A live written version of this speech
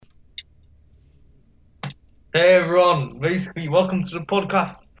Hey everyone, basically, welcome to the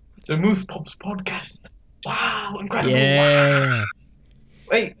podcast, the Moose Pops podcast. Wow, incredible! Wow. Yeah.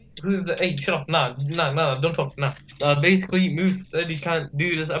 Wait, who's the? Hey, shut up! Nah, don't talk. Nah. Basically, Moose said he can't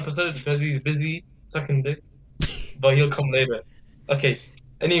do this episode because he's busy sucking dick, but he'll come later. Okay.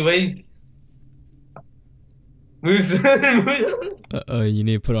 Anyways, Moose. Uh-oh, you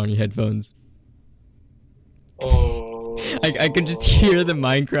need to put on your headphones. I could just hear the Oh.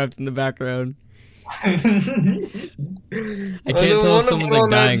 Minecraft in the background. I I can't don't tell if want to someone's put like on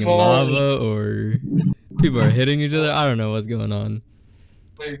dying in headphones. lava or people are hitting each other. I don't know what's going on.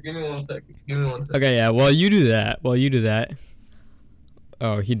 Wait, give me 1 second. Give me 1 second. Okay, yeah, while you do that.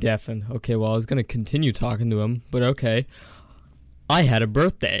 Oh, he deafened. Okay, well, I was gonna continue talking to him, but okay. I had a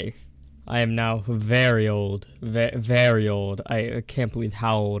birthday. I am now very old. Very old. I can't believe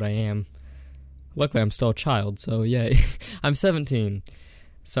how old I am. Luckily, I'm still a child, so yeah. I'm 17.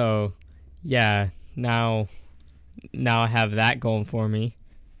 So, yeah, now I have that going for me.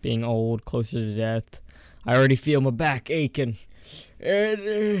 Being old, closer to death. I already feel my back aching.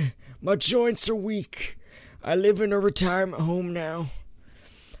 And my joints are weak. I live in a retirement home now.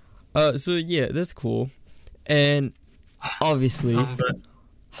 So yeah, that's cool. And obviously, I'm back.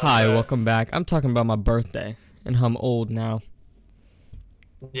 hi, welcome back. I'm talking about my birthday and how I'm old now.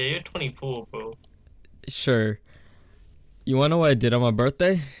 Yeah, you're 24, bro. Sure. You wanna know what I did on my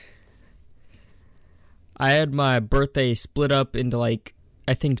birthday? I had my birthday split up into like,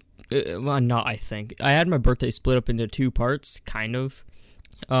 I think, well, not I think. I had my birthday split up into two parts, kind of.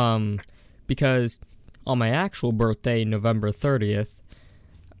 Because on my actual birthday, November 30th,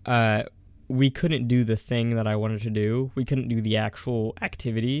 we couldn't do the thing that I wanted to do. We couldn't do the actual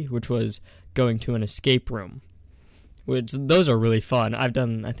activity, which was going to an escape room. Which, those are really fun. I've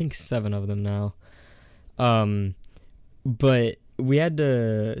done, I think, 7 of them now. But we had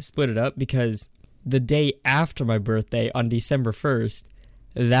to split it up because the day after my birthday, on December 1st,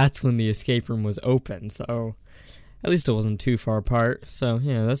 that's when the escape room was open. So at least it wasn't too far apart. So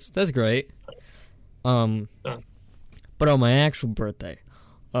yeah, that's great. Um, but on my actual birthday,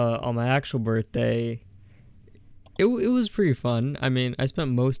 it was pretty fun. I mean, I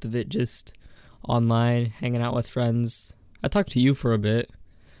spent most of it just online, hanging out with friends. I talked to you for a bit.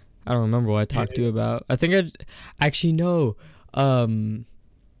 I don't remember what I talked to you about. I think actually no.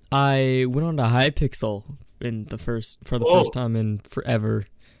 I went on to Hypixel for the first time in forever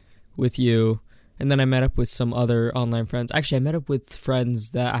with you, and then I met up with some other online friends. Actually, I met up with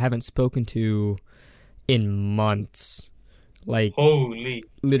friends that I haven't spoken to in months, like Holy.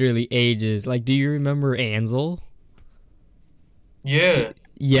 literally ages. Like, do you remember Ansel? Yeah.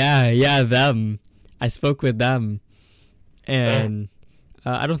 Yeah, them. I spoke with them, and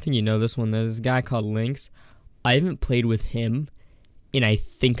I don't think you know this one. There's this guy called Lynx. I haven't played with him in I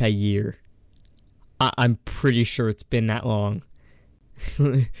think a year. I'm pretty sure it's been that long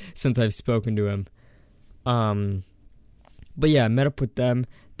since I've spoken to him. But yeah, I met up with them.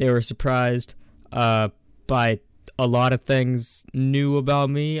 They were surprised by a lot of things new about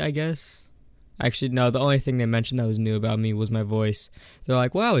me, I guess. Actually, no, the only thing they mentioned that was new about me was my voice. They're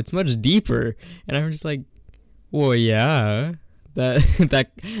like, wow, it's much deeper. And I'm just like, well, yeah,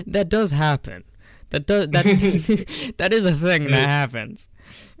 that does happen. That that is a thing that happens.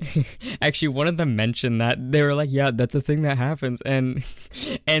 Actually, one of them mentioned that. They were like, "Yeah, that's a thing that happens," and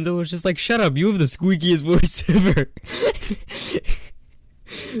Andrew was just like, "Shut up! You have the squeakiest voice ever."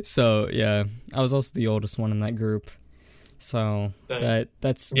 So yeah, I was also the oldest one in that group. So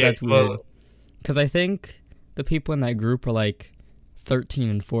that's weird. Well, Because I think the people in that group are like 13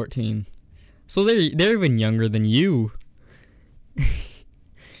 and 14, so they're even younger than you.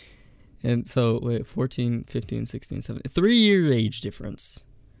 And so, wait, 14, 15, 16, 17. 3-year age difference.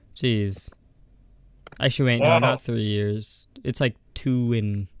 Jeez. Actually, wait, no, wow. not 3 years. It's like 2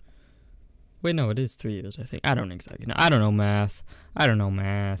 and... Wait, no, it is 3 years, I think. I don't exactly know. I don't know math.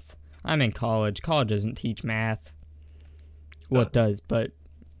 I'm in college. College doesn't teach math. Well, it does, but...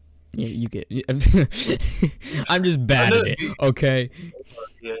 Yeah, you get... I'm just bad at it, okay?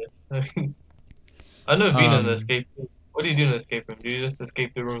 Yeah. I know being in an Um, escape room. What do you do in an escape room? Do you just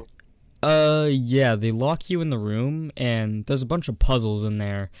escape the room? Yeah, they lock you in the room, and there's a bunch of puzzles in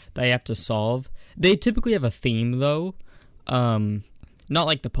there that you have to solve. They typically have a theme, though. Not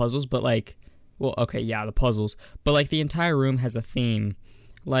like the puzzles, but like, well, okay, yeah, the puzzles. But like the entire room has a theme.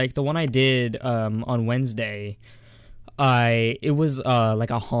 Like the one I did, on Wednesday, it was,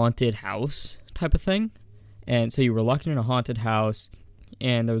 like a haunted house type of thing. And so you were locked in a haunted house,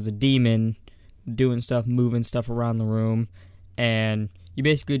 and there was a demon doing stuff, moving stuff around the room, and you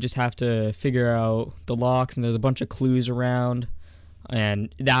basically just have to figure out the locks, and there's a bunch of clues around,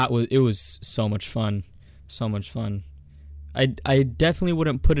 and it was so much fun. So much fun. I definitely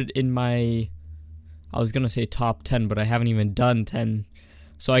wouldn't put it in my, I was gonna say top 10, but I haven't even done 10,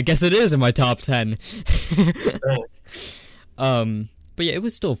 so I guess it is in my top 10. But yeah, it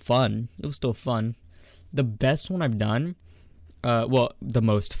was still fun. The best one I've done, well, the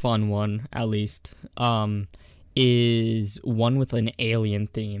most fun one at least, is one with an alien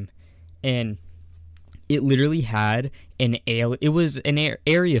theme, and it literally had an alien. It was an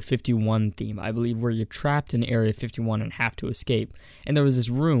Area 51 theme, I believe, where you're trapped in Area 51 and have to escape. And there was this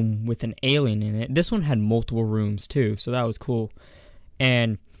room with an alien in it. This one had multiple rooms too, so that was cool.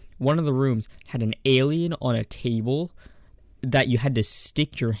 And one of the rooms had an alien on a table that you had to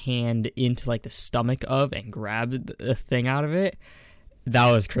stick your hand into like the stomach of and grab the thing out of it.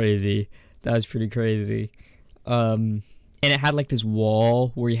 That was crazy. That was pretty crazy. And it had like this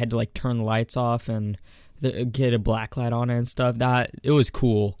wall where you had to like turn the lights off and get a black light on it and stuff. It was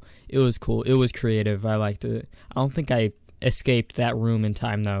cool. It was creative. I liked it. I don't think I escaped that room in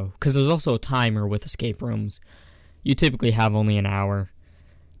time though, because there's also a timer with escape rooms. You typically have only an hour.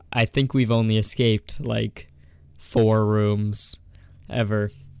 I think we've only escaped like 4 rooms ever,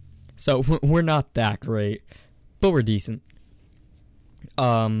 so we're not that great, but we're decent.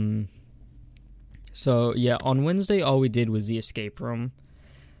 So yeah, on Wednesday all we did was the escape room.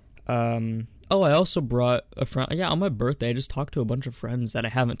 Oh, I also brought a friend. Yeah, on my birthday, I just talked to a bunch of friends that I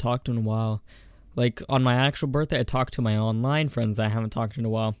haven't talked to in a while. Like, on my actual birthday, I talked to my online friends that I haven't talked to in a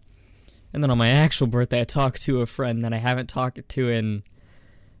while. And then on my actual birthday, I talked to a friend that I haven't talked to in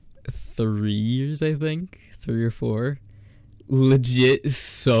 3 years, I think. 3 or 4. Legit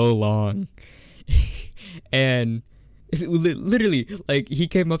so long. And literally, like, he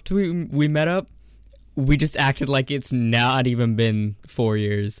came up to me, we met up, we just acted like it's not even been 4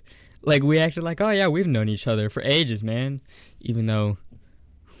 years. Like, we acted like, oh yeah, we've known each other for ages, man. Even though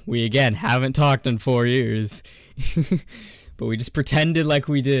we, again, haven't talked in 4 years. But we just pretended like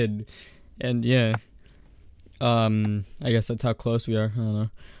we did. And yeah. I guess that's how close we are. I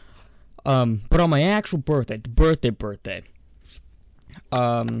don't know. But on my actual birthday, the birthday.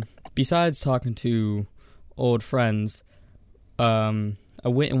 Besides talking to old friends, I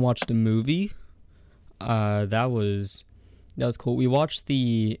went and watched a movie. That was cool. We watched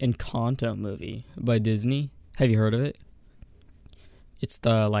the Encanto movie by Disney. Have you heard of it? It's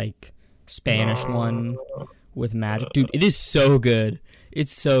the like Spanish one with magic. Dude, it is so good.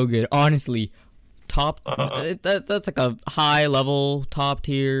 It's so good. Honestly, that's like a high level, top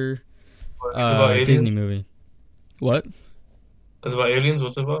tier Disney movie. What? It's about aliens?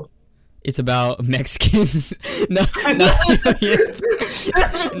 What's it about? It's about Mexicans. No, not aliens.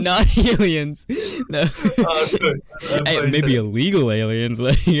 Not aliens. No. Hey, maybe illegal aliens.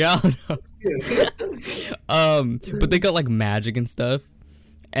 Like, yeah, I don't know. But they got like magic and stuff,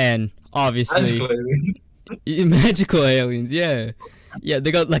 and obviously magical aliens. Yeah,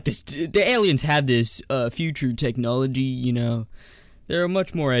 they got like this. The aliens have this future technology. You know, they're a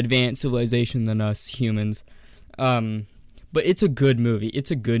much more advanced civilization than us humans. But it's a good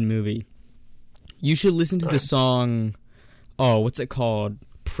movie. You should listen to the song, what's it called?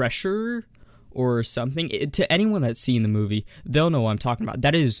 Pressure or something? To anyone that's seen the movie, they'll know what I'm talking about.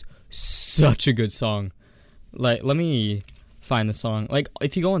 That is such a good song. Like, let me find the song. Like,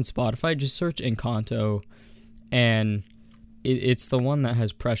 if you go on Spotify, just search Encanto, and it's the one that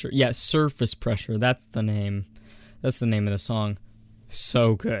has pressure. Yeah, Surface Pressure. That's the name. That's the name of the song.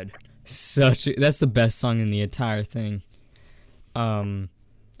 So good. That's the best song in the entire thing. I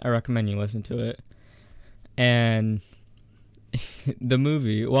recommend you listen to it. And the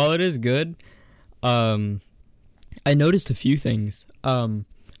movie, while it is good, I noticed a few things.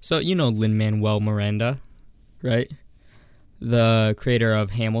 So you know Lin-Manuel Miranda, right? The creator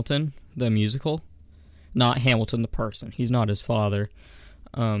of Hamilton, the musical. Not Hamilton the person. He's not his father.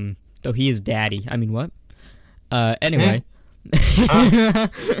 Though he is daddy. I mean, what? Anyway.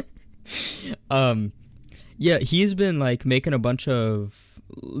 Yeah, he's been like making a bunch of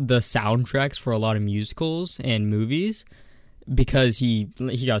the soundtracks for a lot of musicals and movies because he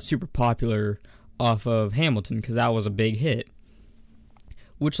got super popular off of Hamilton because that was a big hit.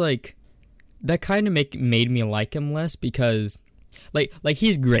 Which like that kind of made me like him less because like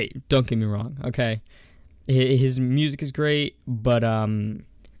he's great, don't get me wrong, okay? His music is great, but I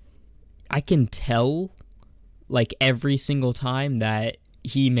can tell like every single time that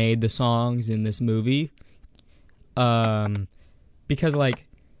he made the songs in this movie because like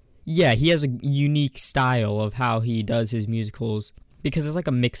yeah, he has a unique style of how he does his musicals because it's like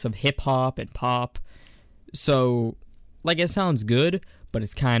a mix of hip hop and pop. So like it sounds good, but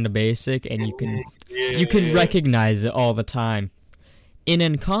it's kind of basic and you can recognize it all the time. In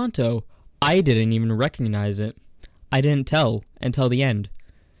Encanto, I didn't even recognize it. I didn't tell until the end.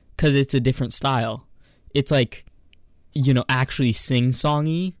 Because it's a different style. It's like, actually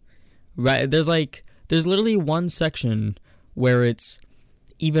sing-songy. Right? There's literally one section where it's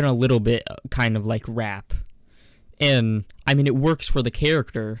even a little bit kind of like rap. And, I mean, it works for the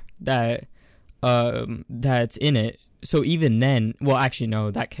character that's in it. So even then, well, actually,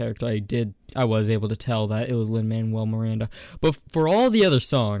 no, that character I was able to tell that it was Lin-Manuel Miranda. But for all the other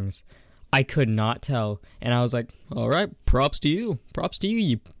songs, I could not tell. And I was like, all right, props to you. Props to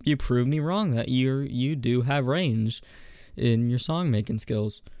you. You proved me wrong that you do have range in your song making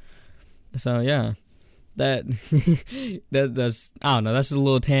skills. So, yeah. That's, I don't know, that's just a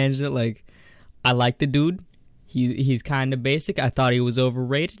little tangent. Like, I like the dude. He's kind of basic. I thought he was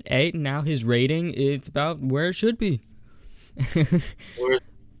overrated. Hey, now his rating, it's about where it should be.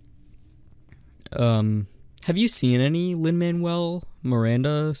 Have you seen any Lin-Manuel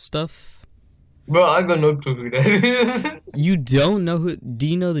Miranda stuff? Bro, I got no clue who that is. You don't know who? Do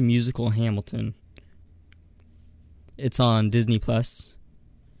you know the musical Hamilton? It's on Disney Plus.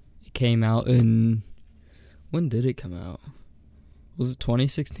 It came out in... When did it come out? Was it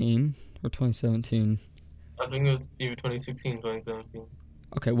 2016 or 2017? I think it was either 2016 or 2017.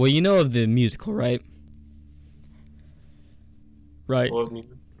 Okay, well, you know of the musical, right? Right. What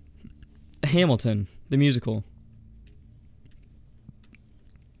music? Hamilton, the musical.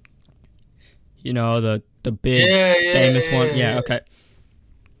 You know, the big, famous one? Yeah, okay.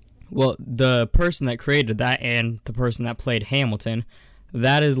 Well, the person that created that and the person that played Hamilton,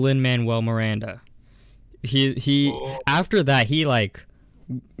 that is Lin-Manuel Miranda. He after that, he, like,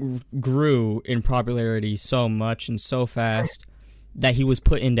 grew in popularity so much and so fast that he was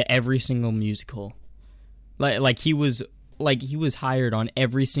put into every single musical. Like he was hired on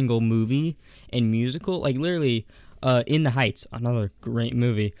every single movie and musical. Like, literally, In the Heights, another great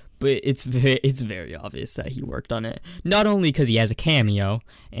movie, but it's very obvious that he worked on it. Not only because he has a cameo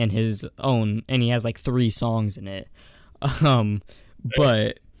and his own, and he has like 3 songs in it,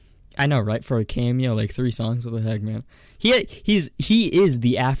 but I know, right? For a cameo, like 3 songs. What the heck, man? He is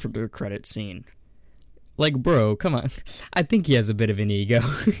the after credit scene. Like, bro, come on. I think he has a bit of an ego.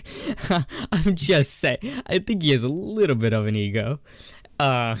 I'm just saying. I think he has a little bit of an ego.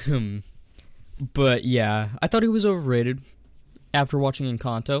 But yeah, I thought he was overrated after watching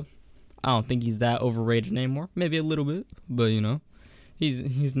Encanto. I don't think he's that overrated anymore. Maybe a little bit, but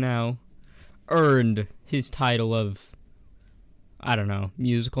he's now earned his title of, I don't know,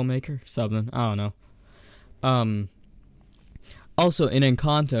 musical maker, something. I don't know. Also, in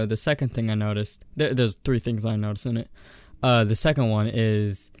Encanto, the second thing I noticed, there's 3 things I noticed in it. The second one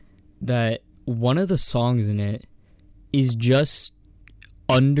is that one of the songs in it is just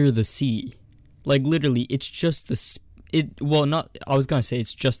Under the Sea. Like, literally, it's just I was gonna say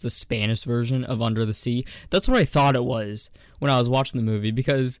it's just the Spanish version of Under the Sea. That's what I thought it was when I was watching the movie,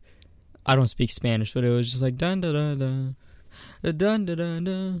 because I don't speak Spanish, but it was just like dun dun dun dun dun dun dun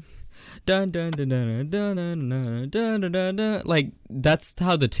dun. Dun, dun, dun, dun, dun, dun, dun, dun, dun, dun, dun. Like, that's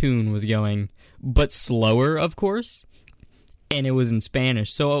how the tune was going, but slower, of course, and it was in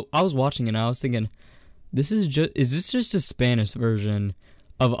Spanish. So I was watching it and I was thinking, is this just a Spanish version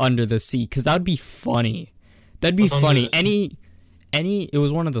of Under the Sea? Because that would be funny. That'd be funny. It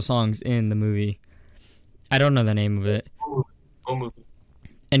was one of the songs in the movie. I don't know the name of it. What movie?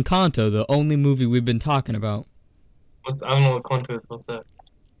 Encanto, the only movie we've been talking about. I don't know what Encanto is. What's that?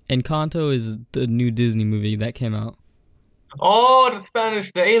 Encanto is the new Disney movie that came out. Oh,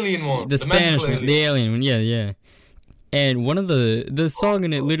 the alien one. The Spanish one, the alien one, yeah. And one of the song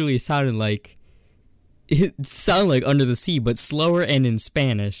in it literally sounded like Under the Sea, but slower and in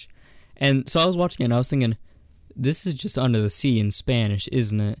Spanish. And so I was watching it and I was thinking, this is just Under the Sea in Spanish,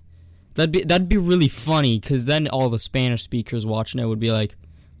 isn't it? That'd be really funny, because then all the Spanish speakers watching it would be like,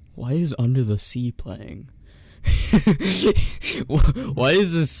 why is Under the Sea playing? Why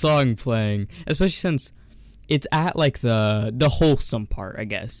is this song playing? Especially since it's at like the wholesome part, I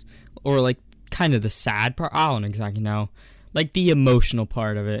guess, or like kind of the sad part. I don't exactly know, like the emotional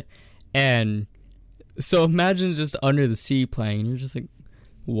part of it. And so imagine just Under the Sea playing, and you're just like,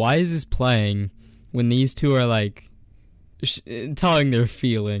 why is this playing when these two are like telling their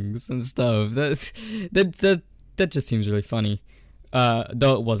feelings and stuff? That just seems really funny.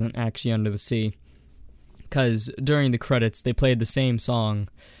 Though it wasn't actually Under the Sea. Because during the credits, they played the same song,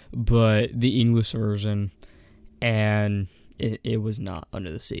 but the English version, and it was not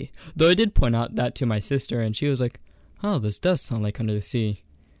Under the Sea. Though I did point out that to my sister, and she was like, oh, this does sound like Under the Sea.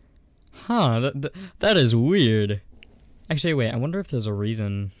 Huh, that is weird. Actually, wait, I wonder if there's a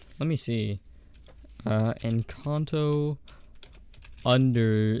reason. Let me see. Encanto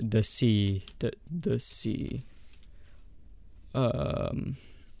Under the Sea. The sea.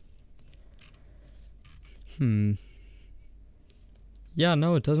 Yeah,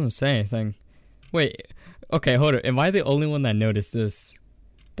 no, it doesn't say anything. Wait, okay, hold on. Am I the only one that noticed this?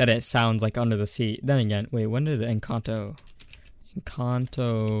 That it sounds like Under the Sea. Then again, wait, when did Encanto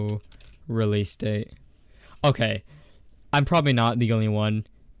release date? Okay, I'm probably not the only one.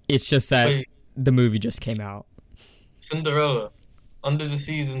 It's just that Wait, the movie just came out. Cinderella. Under the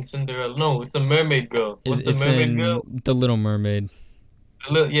Seas and Cinderella. No, it's the Mermaid Girl. What's the It's Mermaid in Girl? The Little Mermaid.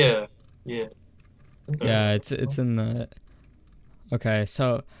 Yeah. Yeah, it's in the. Okay,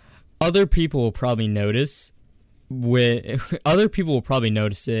 so other people will probably notice. Other people will probably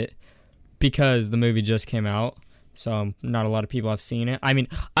notice it because the movie just came out. So not a lot of people have seen it. I mean,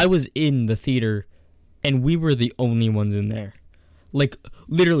 I was in the theater, and we were the only ones in there. Like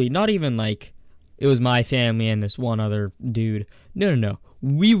literally, not even like it was my family and this one other dude. No.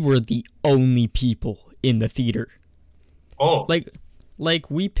 We were the only people in the theater. Oh.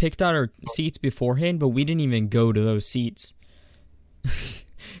 Like we picked out our seats beforehand, but we didn't even go to those seats.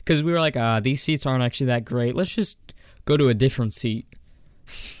 Because we were like, these seats aren't actually that great. Let's just go to a different seat.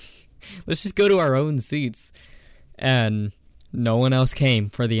 Let's just go to our own seats. And no one else came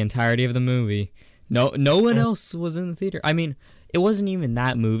for the entirety of the movie. No one else was in the theater. I mean, it wasn't even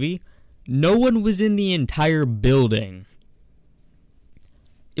that movie. No one was in the entire building.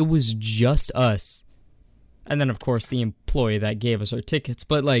 It was just us. And then, of course, the employee that gave us our tickets.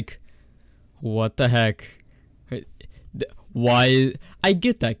 But, like, what the heck? Why? I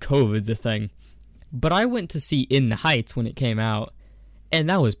get that COVID's a thing. But I went to see In the Heights when it came out. And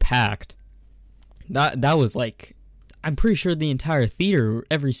that was packed. That was, like... I'm pretty sure the entire theater,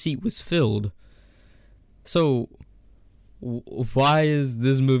 every seat was filled. So... why is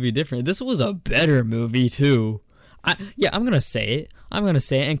this movie different? This was a better movie, too. I'm gonna say it.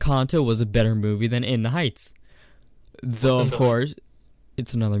 Encanto was a better movie than In the Heights. Though, of course,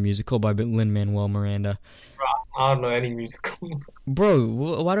 it's another musical by Lin-Manuel Miranda. I don't know any musicals. Bro,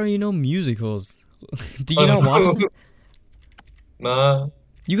 why don't you know musicals? Do you not watch them? Nah.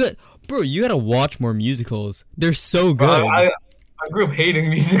 You gotta watch more musicals. They're so good. I grew up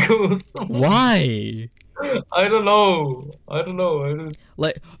hating musicals. Why? I don't know.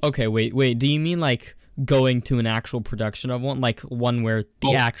 Like, okay, wait. Do you mean like going to an actual production of one, like one where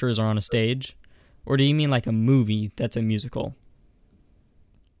the actors are on a stage, or do you mean like a movie that's a musical?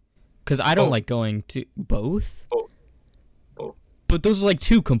 Because I don't like going to both. Both. But those are like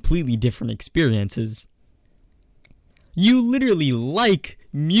two completely different experiences. You literally like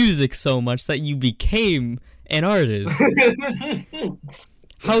music so much that you became an artist.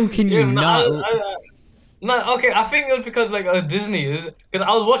 How can you not? No, okay, I think it was because like Disney is because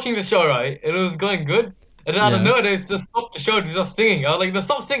I was watching the show, right, and it was going good, and then out of nowhere they just stopped the show to just singing. I was like,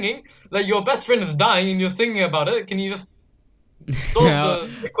 stop singing! Like your best friend is dying and you're singing about it. Can you just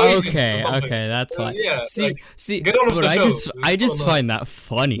solve the equation? Okay, that's fine. Yeah, see, get on with but the show. I just find that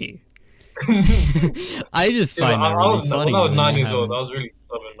funny. I just find that really funny. When I was 9 years old, I was really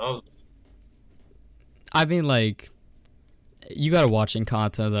stubborn. I mean, like, you gotta watch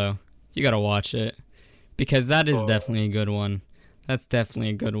Encanto though. You gotta watch it. Because that is definitely a good one. That's definitely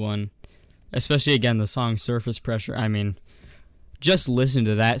a good one. Especially, again, the song Surface Pressure. I mean, just listen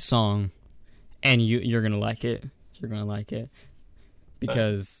to that song, and you're going to like it. You're going to like it.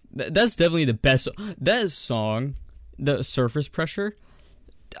 Because that's definitely the best. That song, the Surface Pressure,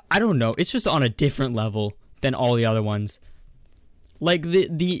 I don't know. It's just on a different level than all the other ones. Like,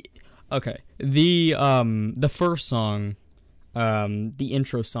 the first song, the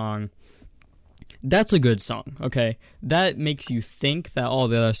intro song, that's a good song, okay? That makes you think that all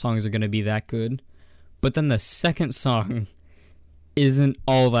the other songs are going to be that good. But then the second song isn't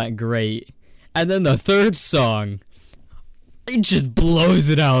all that great. And then the third song, it just blows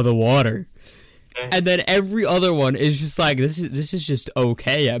it out of the water. And then every other one is just like, this is just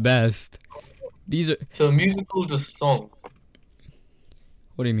okay at best. These are... So a musical, just songs?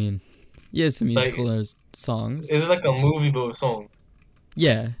 What do you mean? Yeah, it's a musical, there's songs. Is it like a movie but with songs?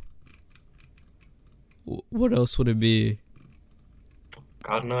 Yeah. What else would it be?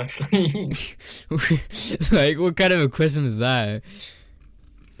 God, no, actually. Like, what kind of a question is that?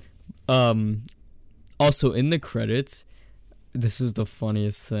 Also, in the credits, this is the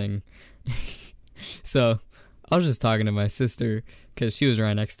funniest thing. So, I was just talking to my sister, because she was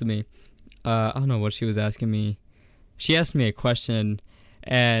right next to me. I don't know what she was asking me. She asked me a question,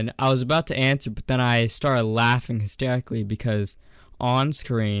 and I was about to answer, but then I started laughing hysterically, because on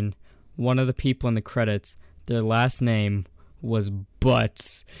screen... one of the people in the credits, their last name was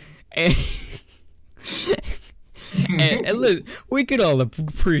Butts. And look, we could all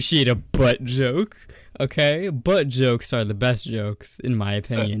appreciate a butt joke, okay? Butt jokes are the best jokes, in my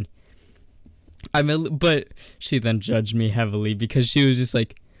opinion. But she then judged me heavily because she was just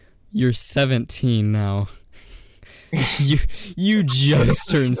like, "You're 17 now. you just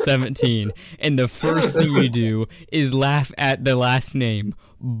turned 17, and the first thing you do is laugh at the last name,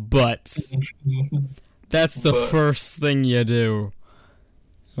 Butts. That's the first thing you do."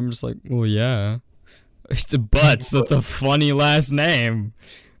 I'm just like, well, yeah. It's a Butts. That's a funny last name.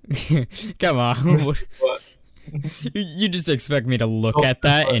 Come on. You just expect me to look at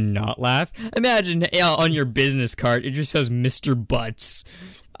that and not laugh? Imagine on your business card, it just says Mr. Butts.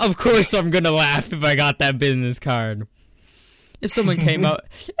 Of course I'm going to laugh if I got that business card. If someone came out,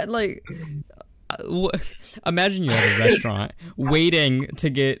 like, imagine you're at a restaurant waiting to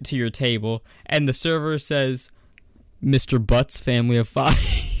get to your table, and the server says, "Mr. Butts, family of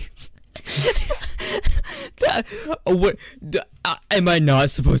 5." Am I not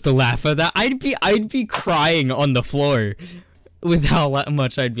supposed to laugh at that? I'd be crying on the floor with how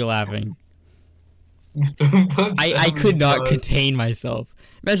much I'd be laughing. I could not contain myself.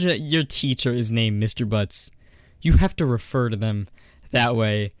 Imagine that your teacher is named Mr. Butts. You have to refer to them that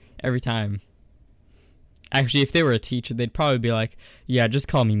way every time. Actually, if they were a teacher, they'd probably be like, "Yeah, just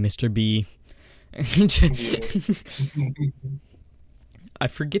call me Mr. B." I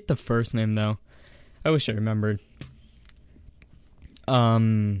forget the first name though. I wish I remembered.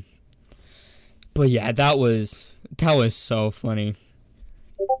 But yeah, that was so funny.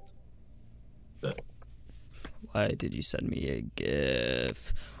 Why did you send me a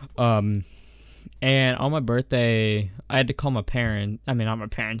GIF? And on my birthday, I had to call my parents. I mean, not my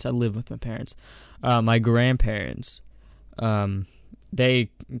parents. I live with my parents. My grandparents. They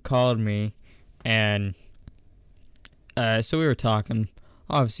called me, and so we were talking.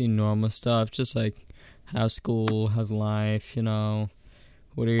 Obviously, normal stuff, just like how's school, how's life, you know,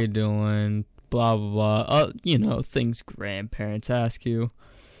 what are you Mm-hmm. doing, blah blah blah. You know, things grandparents ask you.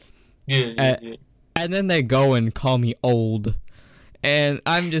 Yeah. And then they go and call me old. And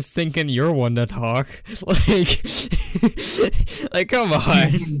I'm just thinking you're one to talk. Like come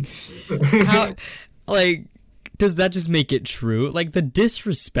on. How, like, does that just make it true? Like, the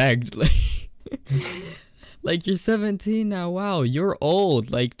disrespect, like you're 17 now. Wow, you're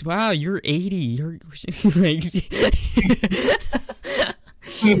old. Like, wow, you're 80. You're like,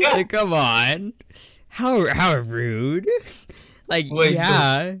 come on. How rude. Like, Wait,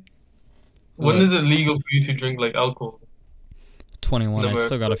 yeah. When What? is it legal for you to drink like alcohol? 21. I Never.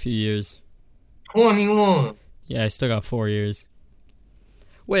 still got a few years. 21. Yeah, I still got 4 years.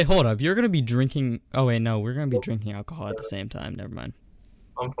 Wait, hold up. You're gonna be drinking. Oh wait, no, we're gonna be drinking alcohol at the same time. Never mind.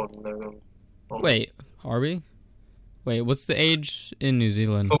 I'm fucking never. Wait, are we? Wait, what's the age in New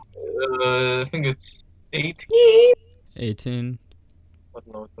Zealand? I think it's 18. 18. I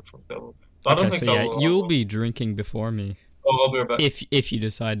don't know what the fuck that was. I don't Okay, think so yeah, I'll, you'll be drinking before me. Oh, I'll be right back. If you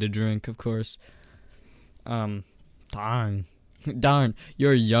decide to drink, of course. Darn, darn,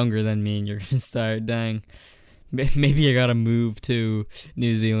 you're younger than me, and you're gonna start. Dang, maybe I gotta move to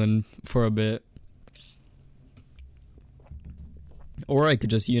New Zealand for a bit, or I could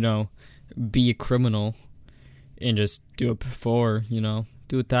just, be a criminal and just do it before, do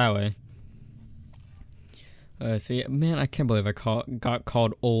it that way. See, man, I can't believe I got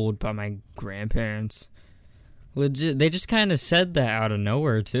called old by my grandparents. Legit, they just kind of said that out of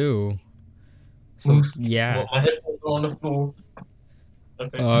nowhere too. So Moose. yeah. Well, my headphones are on the floor.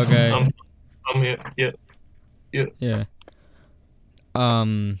 Okay. Okay. I'm here. Yeah. Yeah.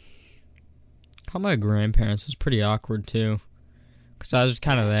 Call my grandparents was pretty awkward too, cause I was just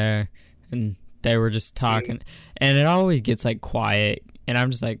kind of there, and they were just talking, and it always gets like quiet, and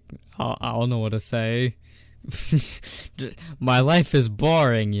I'm just like, I don't know what to say. My life is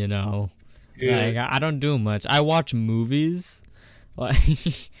boring, Yeah. Like, I don't do much. I watch movies,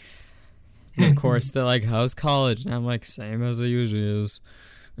 like, and of course they're like, "How's college?" And I'm like, "Same as it usually is."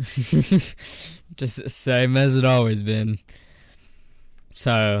 Just same as it always been.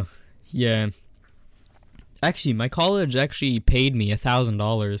 So, yeah. Actually, my college actually paid me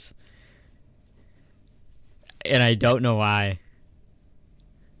 $1,000, and I don't know why.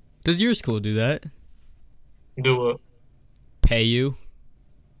 Does your school do that? Do what? Pay you?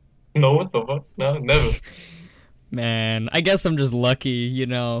 No, what the fuck? No, never. Man, I guess I'm just lucky,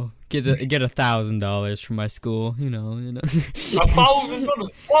 Get $1,000 from my school, $1,000?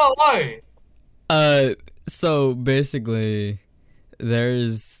 Why? So basically,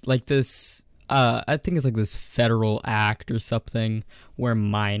 there's like this. I think it's like this federal act or something where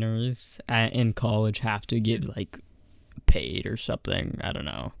minors in college have to get like paid or something. I don't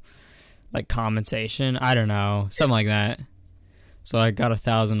know. like compensation. I don't know, something like that. So I got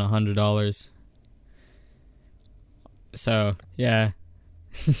 $1,100. So yeah,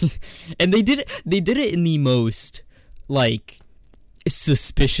 and they did it in the most like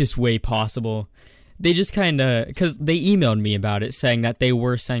suspicious way possible. They just kind of, because they emailed me about it saying that they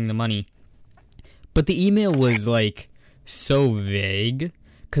were sending the money, but the email was like so vague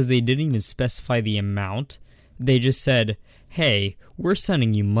because they didn't even specify the amount. They just said, "Hey, we're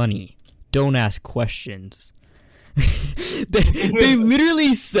sending you money. Don't ask questions." they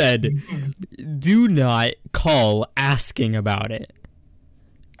literally said, "Do not call asking about it."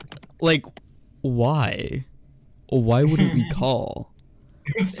 Like, why? Why wouldn't we call?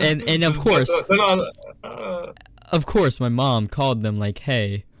 And of course, my mom called them like,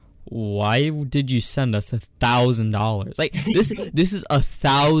 "Hey, why did you send us $1,000? Like this is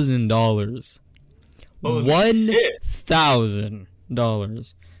 $1,000,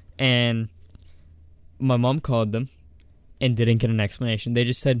 $1,000." And my mom called them and didn't get an explanation. They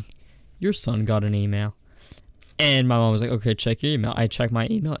just said, "Your son got an email." And my mom was like, "Okay, check your email." I checked my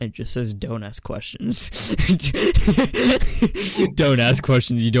email and it just says, "Don't ask questions." Don't ask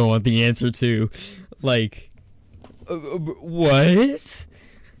questions you don't want the answer to. Like, what?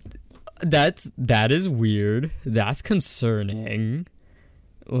 That is weird. That's concerning.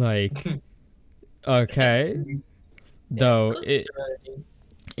 Like, okay. Though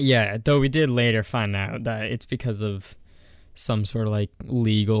we did later find out that it's because of some sort of like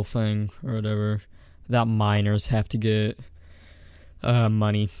legal thing or whatever, that minors have to get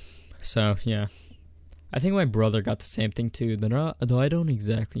money. So yeah, I think my brother got the same thing too. Though I don't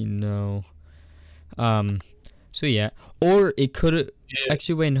exactly know. So yeah, or it could have. Yeah.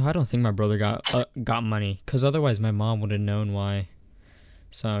 Actually, wait, no, I don't think my brother got money, because otherwise my mom would have known why.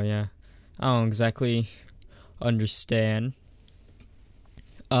 So yeah, I don't exactly understand.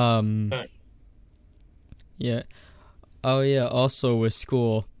 Yeah. Oh yeah, also with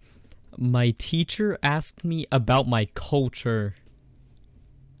school, my teacher asked me about my culture.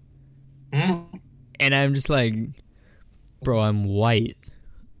 And I'm just like, bro, I'm white.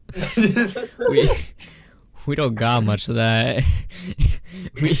 We don't got much of that.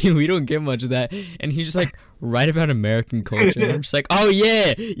 we don't get much of that. And he's just like, write about American culture. And I'm just like, oh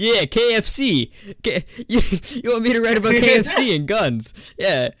yeah, KFC. You want me to write about KFC and guns?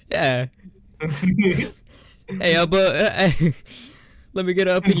 Yeah. Hey, let me get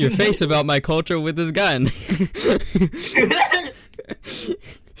up in your face about my culture with this gun.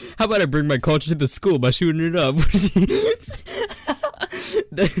 How about I bring my culture to the school by shooting it up?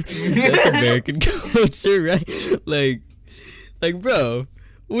 That's American culture, right? Like, bro,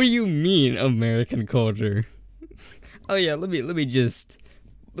 what do you mean American culture? Oh yeah, let me just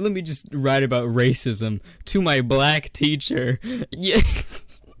write about racism to my black teacher. Yeah.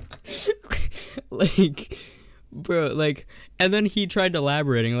 Like, bro, like, and then he tried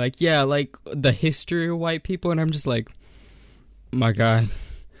elaborating, like, yeah, like the history of white people, and I'm just like, my God,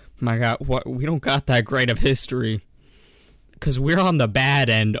 what? We don't got that great of history, because we're on the bad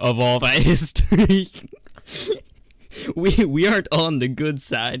end of all that history. we aren't on the good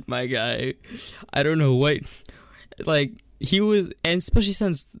side, my guy. I don't know what, like, he was, and especially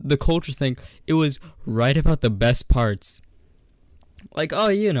since the culture thing, it was right about the best parts. Like, oh,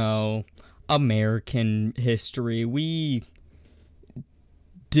 you know, American history, we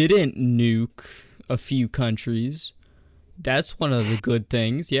didn't nuke a few countries. That's one of the good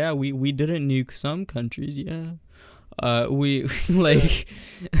things. Yeah, we didn't nuke some countries, yeah. We, like,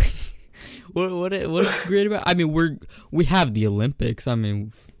 what is great about, I mean, we have the Olympics. I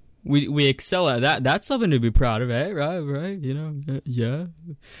mean, we excel at that. That's something to be proud of, eh? Right, you know, yeah.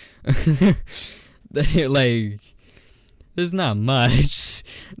 Like, there's not much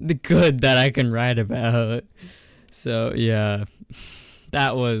the good that I can write about. So yeah,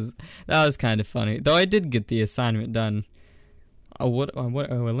 that was kind of funny. Though I did get the assignment done. Let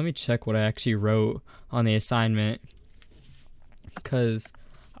me check what I actually wrote on the assignment, because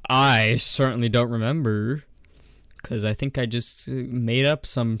I certainly don't remember. Because I think I just made up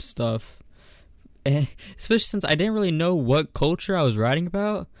some stuff, especially since I didn't really know what culture I was writing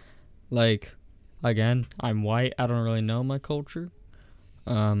about. Like, again, I'm white. I don't really know my culture.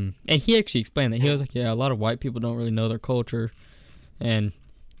 And he actually explained that. He was like, yeah, a lot of white people don't really know their culture. And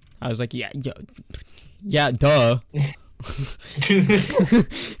I was like, yeah, duh.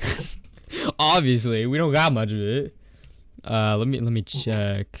 Obviously, we don't got much of it. Let me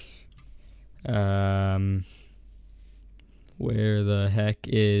check. Where the heck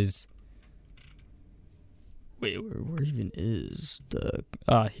is? Wait, where even is the?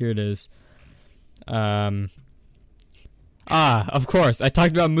 Here it is. Ah, of course, I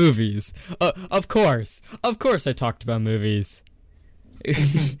talked about movies. Of course I talked about movies.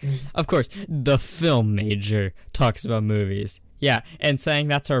 Of course, the film major talks about movies. Yeah, and saying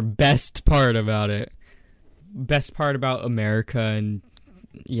that's our best part about it. Best part about America, and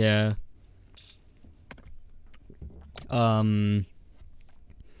yeah.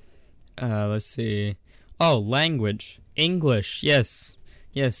 Let's see. Oh, language. English, yes.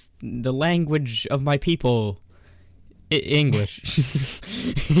 Yes, the language of my people. English.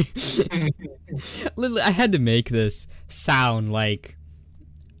 Literally, I had to make this sound like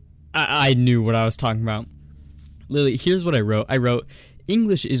I knew what I was talking about. Literally, here's what I wrote. I wrote,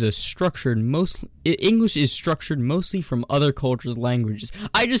 English is structured mostly from other cultures' languages.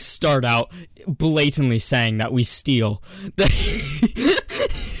 I just start out blatantly saying that we steal. Like,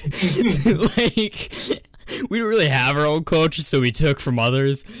 we don't really have our own culture, so we took from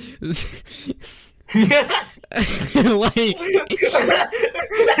others. Like,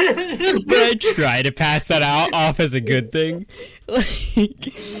 but I try to pass that off as a good thing.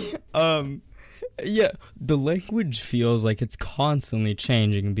 Like, yeah, the language feels like it's constantly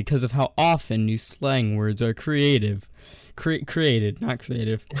changing because of how often new slang words are created, not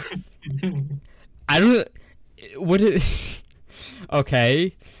creative. I don't.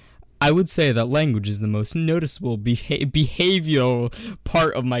 Okay, I would say that language is the most noticeable behavioral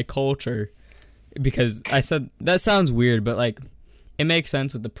part of my culture. Because I said, that sounds weird, but like, it makes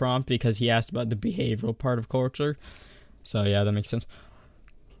sense with the prompt because he asked about the behavioral part of culture. So yeah, that makes sense.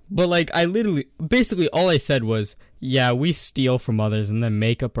 But like, basically all I said was, yeah, we steal from others and then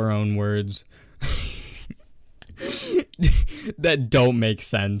make up our own words. That don't make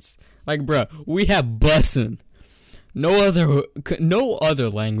sense. Like, bruh, we have bussin'. No other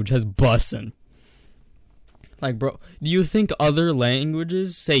language has bussin'. Like, bro, do you think other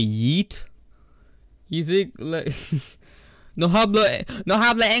languages say yeet? You think, like, no habla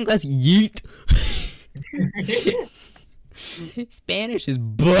inglés, yeet. Spanish is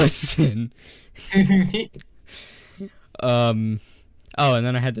bussin'. Oh, and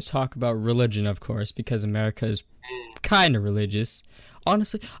then I had to talk about religion, of course, because America is kind of religious.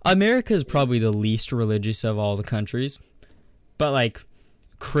 Honestly, America is probably the least religious of all the countries. But, like,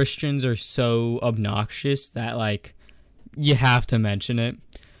 Christians are so obnoxious that, like, you have to mention it.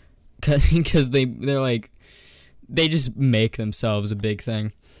 Because they're like, they just make themselves a big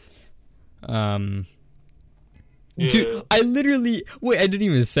thing. Yeah. Dude, I didn't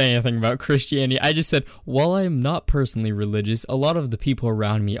even say anything about Christianity. I just said, while I am not personally religious, a lot of the people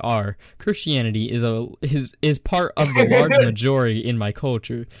around me are. Christianity is part of the large majority in my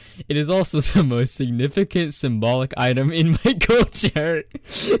culture. It is also the most significant symbolic item in my culture.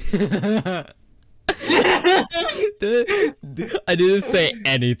 I didn't say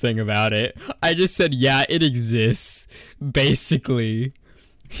anything about it. I just said, yeah, it exists. Basically.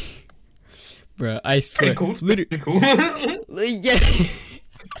 Bruh, I swear. Pretty cool. Yeah.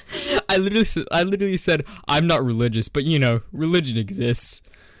 I literally said, I'm not religious, but you know, religion exists.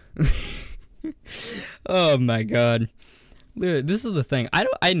 Oh my god. This is the thing.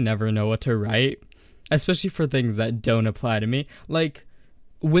 I never know what to write. Especially for things that don't apply to me. Like,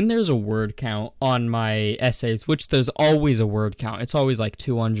 when there's a word count on my essays, which there's always a word count, it's always like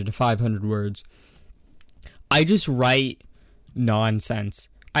 200 to 500 words, I just write nonsense.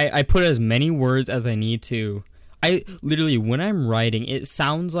 I put as many words as I need to. I literally, when I'm writing, it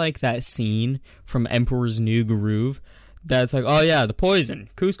sounds like that scene from Emperor's New Groove that's like, oh yeah, the poison,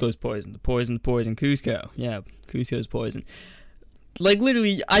 Cusco's poison, the poison, Cusco. Yeah, Cusco's poison. Like,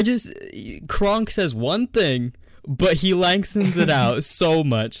 literally, Kronk says one thing, but he lengthens it out so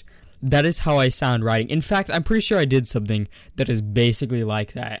much. That is how I sound writing. In fact, I'm pretty sure I did something that is basically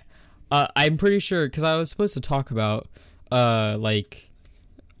like that. I'm pretty sure, because I was supposed to talk about, I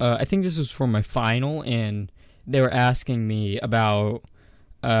think this was for my final, and they were asking me about,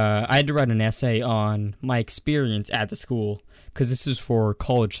 I had to write an essay on my experience at the school, because this is for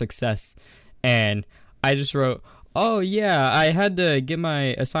college success, and I just wrote, oh yeah, I had to get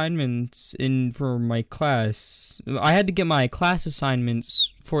my assignments in for my class. I had to get my class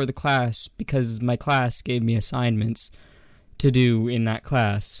assignments for the class, because my class gave me assignments to do in that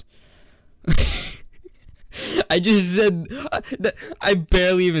class. I just said, I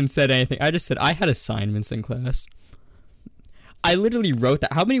barely even said anything. I just said I had assignments in class. I literally wrote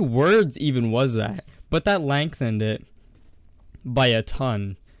that. How many words even was that? But that lengthened it by a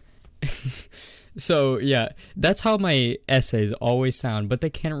ton. So, yeah, that's how my essays always sound, but they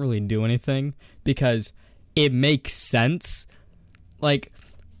can't really do anything because it makes sense. Like,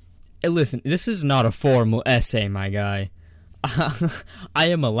 listen, this is not a formal essay, my guy. I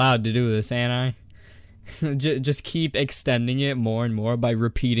am allowed to do this, ain't I? Just keep extending it more and more by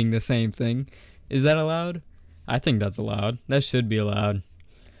repeating the same thing. Is that allowed? I think that's allowed. That should be allowed.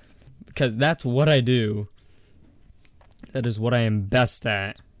 Because that's what I do. That is what I am best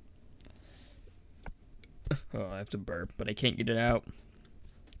at. Oh, I have to burp, but I can't get it out.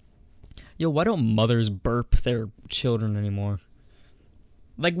 Yo, why don't mothers burp their children anymore?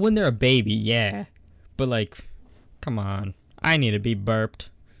 Like, when they're a baby, yeah. But, like, come on. I need to be burped.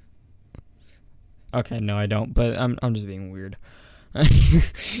 Okay, no, I don't, but I'm just being weird.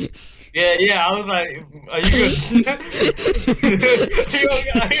 Yeah, I was like, are you good?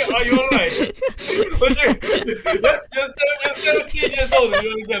 Are you alright? You're 17 years old and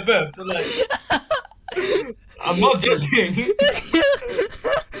you only get burped. Like, I'm not judging.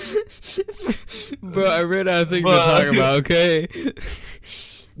 Bro, I ran out of things to talk about, okay?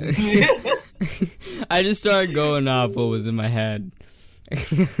 I just started going off what was in my head.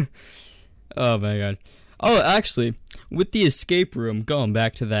 Oh my god. Oh, actually, with the escape room, going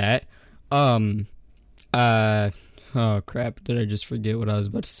back to that, oh crap, did I just forget what I was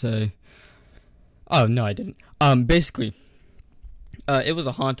about to say? Oh, no, I didn't. Basically, it was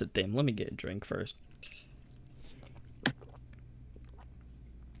a haunted theme. Let me get a drink first.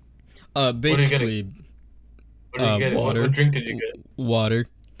 Basically, water. What drink did you get? Water.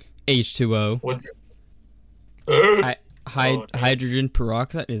 H2O. What drink? Hydrogen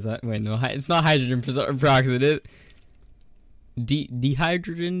peroxide? Is that? Wait, no, it's not hydrogen peroxide. It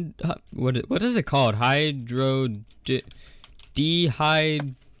dehydrogen. What is it called? Dehydrogen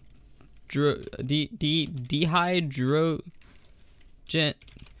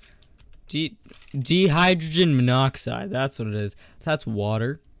monoxide. That's what it is. That's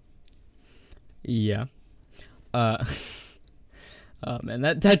water. Yeah. Oh man,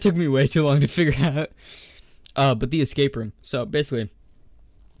 that took me way too long to figure out. But the escape room. So basically,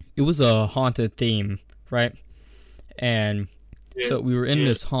 it was a haunted theme, right? And so we were in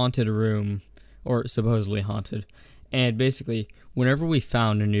this haunted room, or supposedly haunted. And basically, whenever we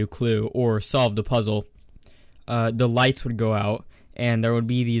found a new clue or solved a puzzle, the lights would go out, and there would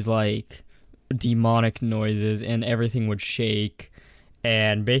be these like demonic noises, and everything would shake.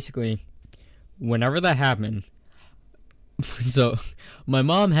 And basically, whenever that happened, so my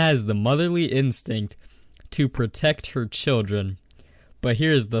mom has the motherly instinct to protect her children, but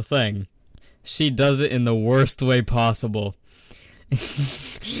here's the thing, she does it in the worst way possible.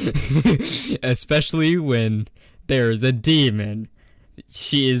 Especially when there's a demon.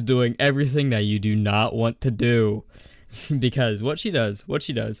 She is doing everything that you do not want to do. Because what she does,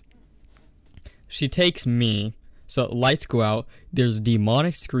 she takes me, so lights go out, there's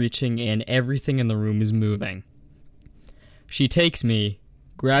demonic screeching, and everything in the room is moving. She takes me,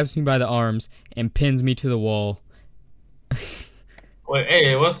 grabs me by the arms, and pins me to the wall.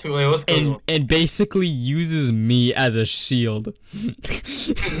 What's going on? And basically uses me as a shield.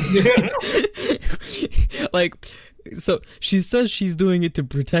 Like, so she says she's doing it to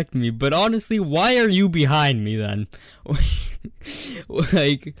protect me, but honestly, why are you behind me then?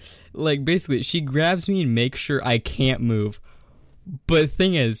 like basically, she grabs me and makes sure I can't move. But the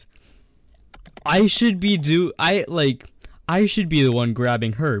thing is, I should be the one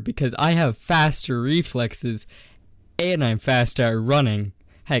grabbing her because I have faster reflexes and I'm faster at running.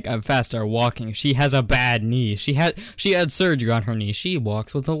 Heck, I'm faster at walking. She has a bad knee. She had surgery on her knee. She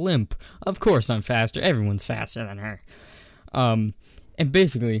walks with a limp. Of course I'm faster. Everyone's faster than her. And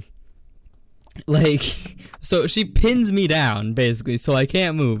basically, like, so she pins me down, basically, so I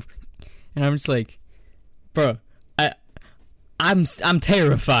can't move. And I'm just like, bro, I'm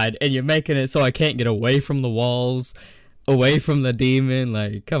terrified, and you're making it so I can't get away from the walls, away from the demon.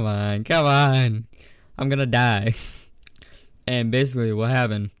 Like, come on, I'm gonna die. And basically, what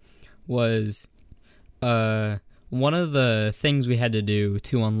happened was, one of the things we had to do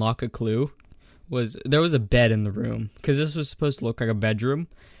to unlock a clue was there was a bed in the room because this was supposed to look like a bedroom,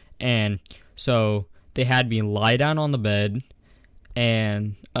 and so they had me lie down on the bed,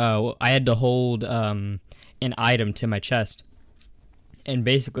 and I had to hold an item to my chest. And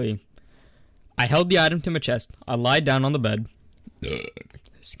basically, I held the item to my chest. I lied down on the bed.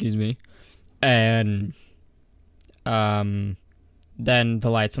 Excuse me. And then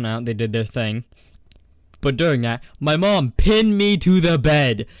the lights went out. They did their thing. But during that, my mom pinned me to the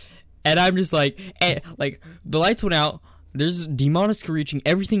bed. And I'm just like the lights went out. There's demonic screeching.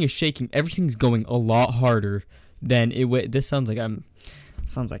 Everything is shaking. Everything's going a lot harder than it would. This sounds like I'm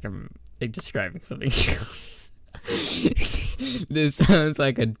describing something else. This sounds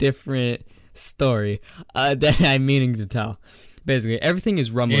like a different story that I'm meaning to tell. Basically, everything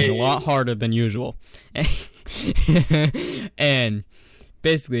is rumbling a lot harder than usual. And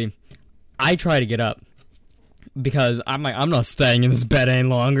basically, I try to get up. because I'm like, I'm not staying in this bed any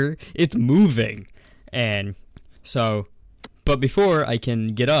longer. It's moving. And so, but before I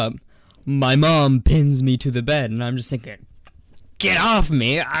can get up, my mom pins me to the bed, and I'm just thinking, get off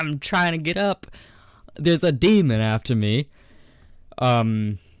me. I'm trying to get up. There's a demon after me.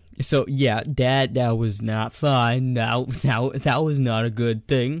 So yeah, that was not fine. That was not a good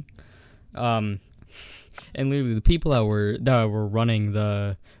thing. And literally the people that were running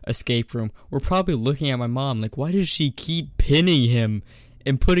the escape room were probably looking at my mom like, why does she keep pinning him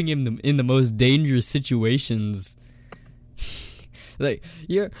and putting him in the most dangerous situations? Like,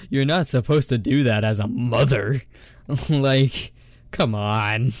 you're not supposed to do that as a mother. Like, come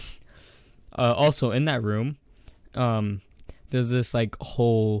on. Also in that room, there's this like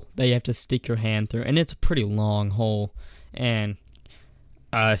hole that you have to stick your hand through, and it's a pretty long hole. And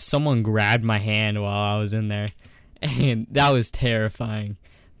someone grabbed my hand while I was in there, and that was terrifying.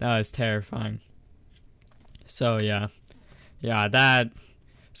 So yeah.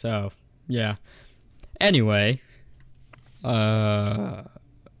 Anyway, oh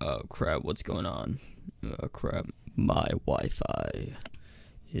crap, what's going on? Oh crap, my Wi-Fi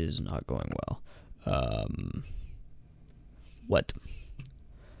is not going well. What?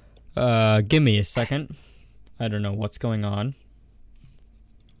 Give me a second. I don't know what's going on.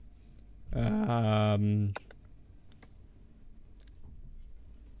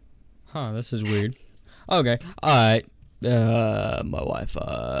 This is weird. Okay, alright. My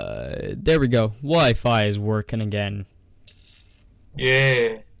Wi-Fi. There we go. Wi-Fi is working again.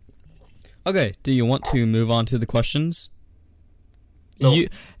 Yeah. Okay, do you want to move on to the questions? No.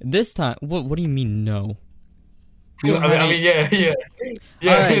 This time, what do you mean no? I mean, yeah.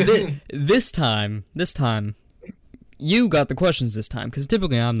 Alright, this time, you got the questions this time, because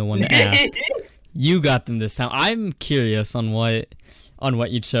typically I'm the one to ask. You got them this time. I'm curious on what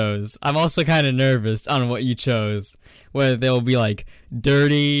you chose. I'm also kind of nervous on what you chose. Whether they'll be like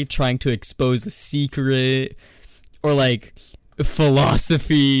dirty, trying to expose a secret, or like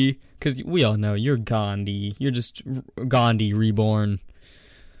philosophy. Because we all know you're Gandhi. You're just Gandhi reborn.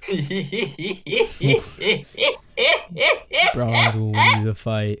 Bronze will win you the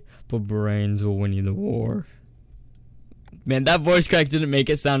fight, but brains will win you the war. Man, that voice crack didn't make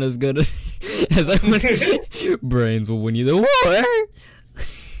it sound as good as I would. Brains will win you the war.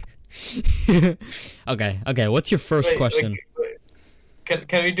 Okay. What's your first question? Wait.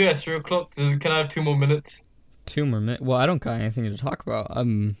 Can we do a 3 o'clock? Can I have 2 more minutes? 2 more minutes? Well, I don't got anything to talk about. I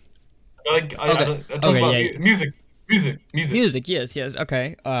talk about music. Music, yes.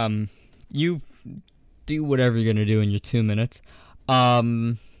 Okay. You do whatever you're gonna do in your 2 minutes.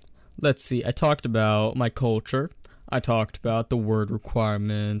 Let's see. I talked about my culture. I talked about the word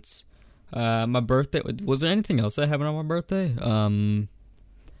requirements. My birthday. Was there anything else that happened on my birthday?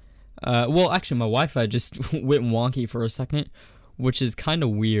 Well, actually, my Wi-Fi just went wonky for a second, which is kind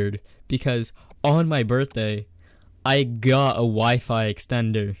of weird because on my birthday, I got a Wi-Fi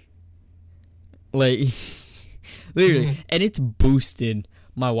extender. Like, literally, and it's boosted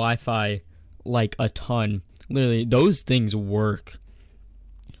my Wi-Fi like a ton. Literally, those things work.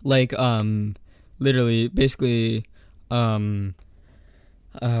 Like, literally, basically, so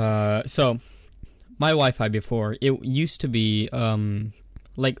my Wi-Fi before, it used to be,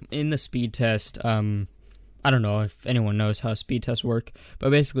 like in the speed test, I don't know if anyone knows how speed tests work, but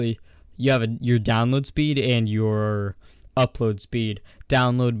basically you have your download speed and your upload speed.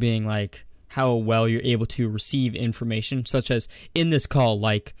 Download being like how well you're able to receive information, such as in this call,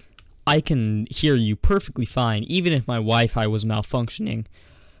 like I can hear you perfectly fine even if my Wi-Fi was malfunctioning,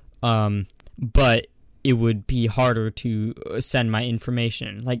 but it would be harder to send my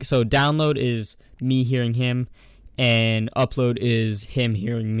information. Like, so download is me hearing him and upload is him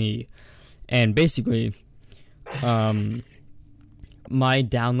hearing me. And basically, my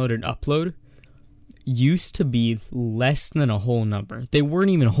download and upload used to be less than a whole number. They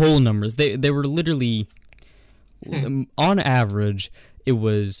weren't even whole numbers. They were literally, on average, it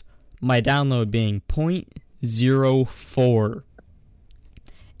was my download being 0.04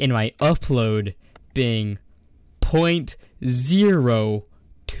 and my upload being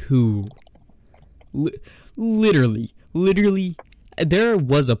 0.02. Literally, there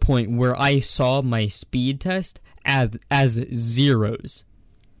was a point where I saw my speed test as zeros.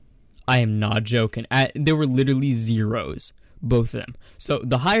 I am not joking. There were literally zeros, both of them. So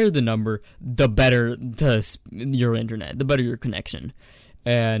the higher the number, the better your internet, the better your connection.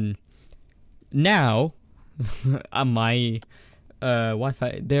 And now, on my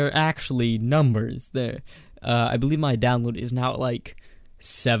Wi-Fi, they're actually numbers. I believe my download is now like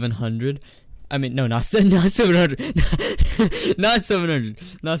 700. I mean, no, not 700. Not 700.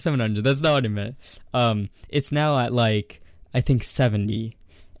 Not 700. That's not what I meant. It's now at like I think 70,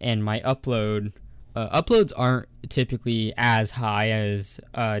 and my uploads aren't typically as high as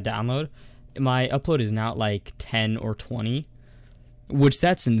download. My upload is now at like 10 or 20, which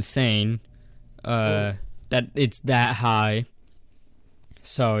that's insane. That it's that high.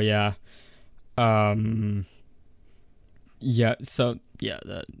 So yeah. Yeah, so yeah,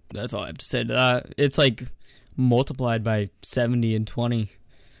 that's all I have to say to that. It's like multiplied by 70 and 20,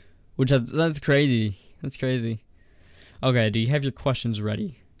 which that's crazy. That's crazy. Okay, do you have your questions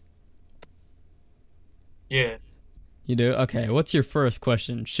ready? Yeah. You do? Okay, what's your first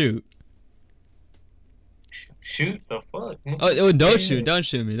question? Shoot. Shoot the fuck. Oh, don't shoot. Don't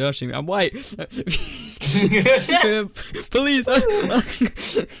shoot me. Don't shoot me. I'm white. Please.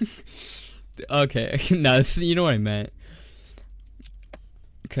 Okay. No, you know what I meant.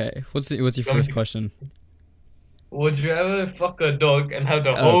 Okay. What's your first question? Would you ever fuck a dog and have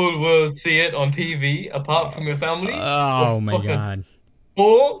the whole world see it on TV apart from your family? Oh my god.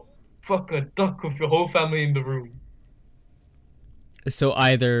 Or fuck a duck with your whole family in the room? So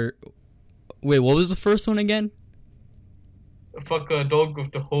either... Wait, what was the first one again? Fuck a dog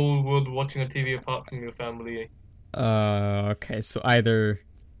with the whole world watching on TV apart from your family. Okay, so either...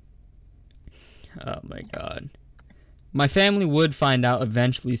 Oh my god. My family would find out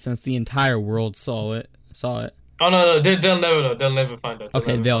eventually since the entire world saw it. Oh no, they'll never know. They'll never find out.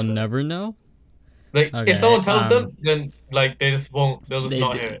 They'll never know? Like, okay, if someone tells them, then, like, they just won't, they'll just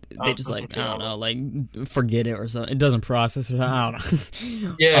not hear it. They just, like, I don't know, like, forget it or something. It doesn't process or something. I don't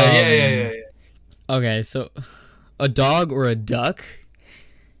know. Yeah. Okay, so, a dog or a duck?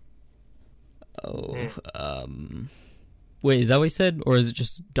 Oh, wait, is that what he said? Or is it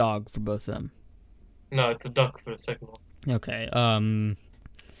just dog for both of them? No, it's a duck for the second one. Okay, oh,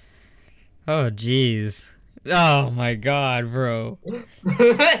 jeez. Oh my god, bro.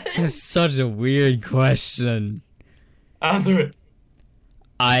 It's such a weird question. Answer it.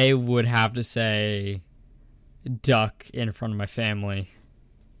 I would have to say duck in front of my family.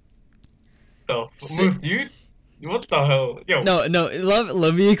 So, Moose, you? What the hell? Yo. No,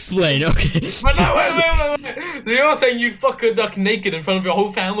 let me explain, okay? But no, wait. So you're saying you'd fuck a duck naked in front of your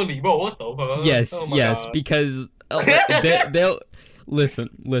whole family? Bro, what the fuck? Yes, oh yes, God. Because they'll...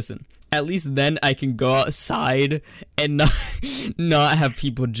 Listen. At least then I can go outside and not have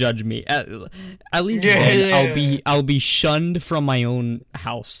people judge me. At least then I'll be shunned from my own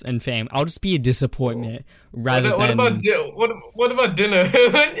house and fam. I'll just be a disappointment rather than. What about dinner?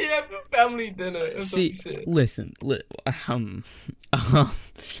 When do you have a family dinner? See, listen.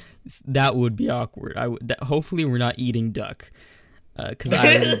 That would be awkward. Hopefully we're not eating duck. Because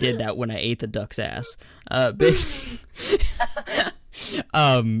I already did that when I ate the duck's ass.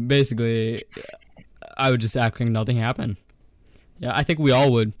 Basically, I would just act like nothing happened. Yeah, I think we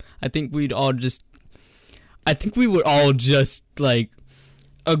all would. I think we would all just like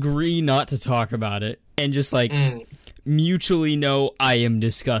agree not to talk about it and just like mutually know I am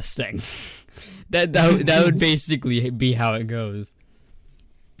disgusting. That would basically be how it goes.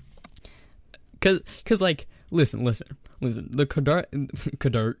 Cause like listen. The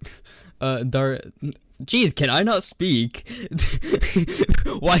Jeez, can I not speak?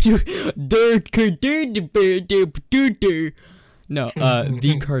 Why do No,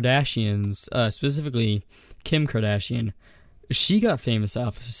 the Kardashians, specifically Kim Kardashian, she got famous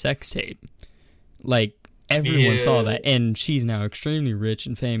off a sex tape. Like everyone saw that, and she's now extremely rich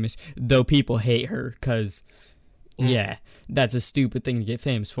and famous. Though people hate her, cause that's a stupid thing to get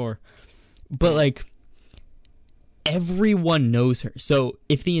famous for. But like, everyone knows her. So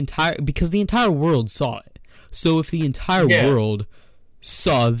if because the entire world saw it. So if the entire world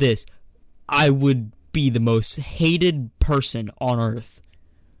saw this, I would be the most hated person on earth.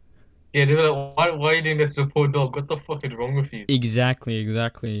 Yeah, they're like, why are you doing this to a poor dog? What the fuck is wrong with you? Exactly.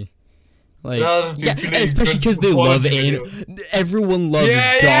 Like, and especially because they love everyone loves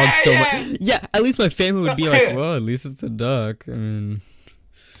dogs so much. Yeah, at least my family would be like, well, at least it's a duck. I mean,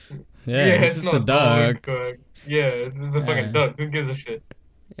 it's just a duck. Yeah, it's a fucking duck. Who gives a shit?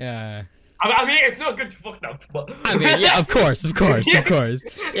 Yeah. I mean, it's not good to fuck ducks, but... I mean, yeah, of course.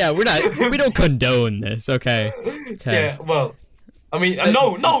 Yeah, we don't condone this, okay? Yeah, well, I mean,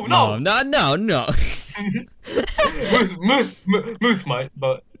 no. Moose might,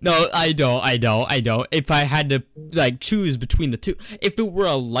 but... No, I don't. If I had to, like, choose between the two, if it were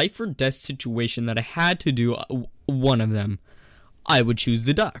a life or death situation that I had to do one of them, I would choose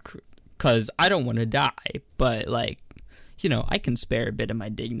the duck. Because I don't want to die, but, like, I can spare a bit of my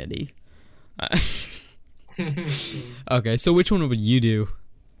dignity. Okay, so which one would you do?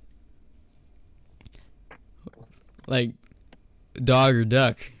 Like, dog or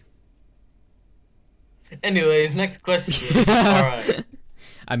duck? Anyways, next question. Alright.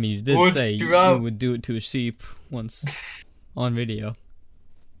 I mean, you did Would say you you rather- would do it to a sheep once on video.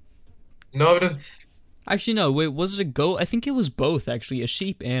 No evidence. Actually, no. Wait, was it a goat? I think it was both, actually. A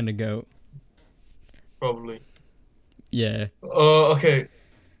sheep and a goat. Probably. Yeah. Okay.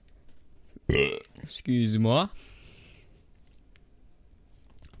 Excuse-moi.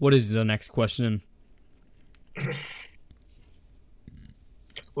 What is the next question?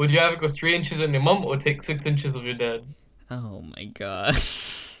 Would you rather go 3 inches on your mum or take 6 inches of your dad? Oh my god.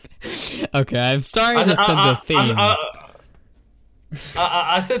 Okay, I'm starting to sense a theme.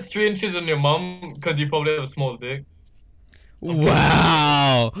 I said 3 inches on your mum because you probably have a small dick.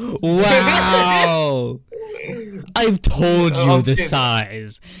 Wow! Wow! I've told you the Okay.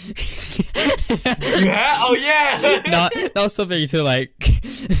 size. You have? Oh yeah. Not something to like.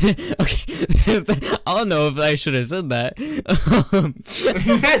 Okay, I don't know if I should have said that.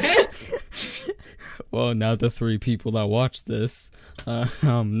 Well, now the 3 people that watch this,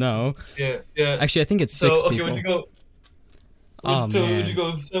 no. Yeah. Actually, I think it's So 6 okay, people. would you go? Oh so man. would you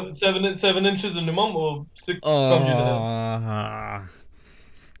go 7 inches on your mum or 6 on your dad?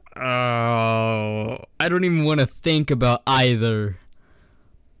 Oh, I don't even want to think about either.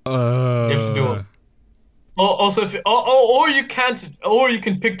 You have to do it. Also, or you can't, or you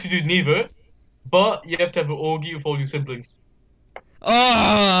can pick to do neither, but you have to have an orgy with all your siblings.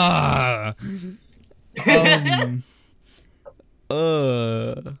 Ah.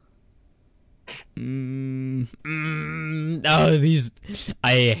 Oh, these.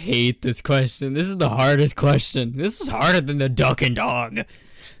 I hate this question. This is the hardest question. This is harder than the duck and dog.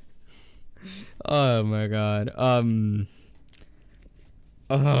 Oh my god.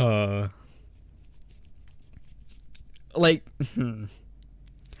 Like,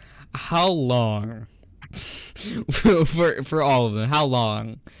 how long? for all of them, how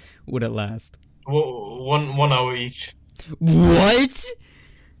long would it last? 1 hour each. What?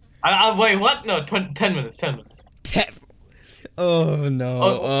 Wait, what? No, 10 minutes. 10 minutes. Oh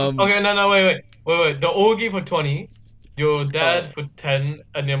no. Okay, no, wait. The orgy for 20, your dad for 10,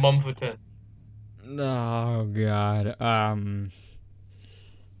 and your mum for 10. Oh god.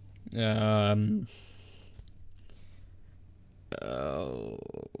 Oh,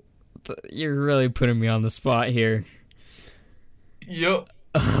 you're really putting me on the spot here. Yup.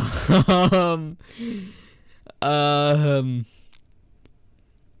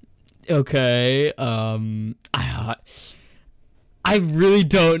 Okay. I really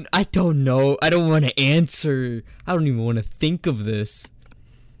don't. I don't know. I don't want to answer. I don't even want to think of this.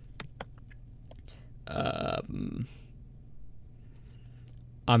 I'm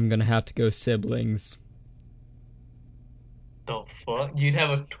gonna have to go siblings. The fuck? You'd have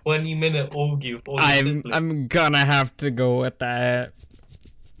a 20-minute orgy with all your siblings. I'm gonna have to go with that.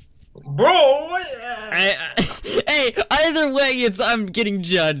 Bro! Hey, either way, I'm getting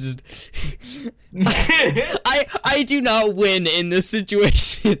judged. I do not win in this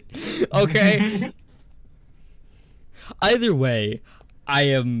situation. Okay. Either way, I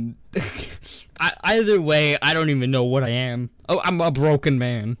am. Either way, I don't even know what I am. Oh, I'm a broken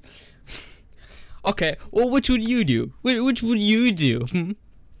man. Okay. Well, which would you do? Which would you do?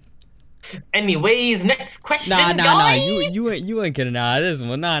 Anyways, next question. Nah. guys. You ain't getting out of this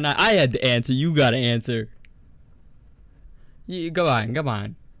one. Nah. I had to answer. You gotta answer. You go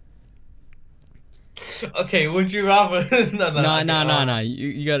on. Okay, would you rather? Nah.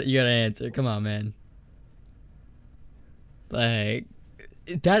 You gotta answer. Come on, man. Like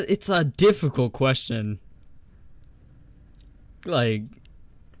that. It's a difficult question. Like,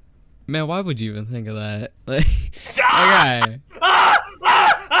 man, why would you even think of that? Like, okay.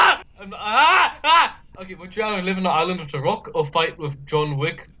 Okay, would you rather live on an island with a rock or fight with John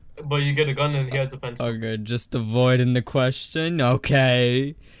Wick, but you get a gun and he has a pencil? Okay, just avoiding the question.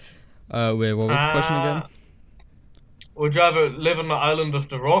 Okay. Wait, what was the question again? Would you rather live on an island with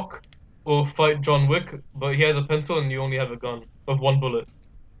the rock or fight John Wick, but he has a pencil and you only have a gun with 1 bullet?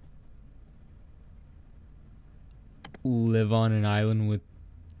 Live on an island with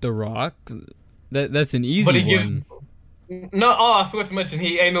The Rock? That's an easy one. No, I forgot to mention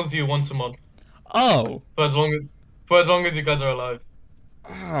he anals you once a month. Oh. For as long as you guys are alive.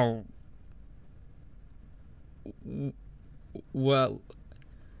 Oh. Well,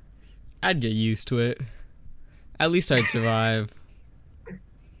 I'd get used to it. At least I'd survive.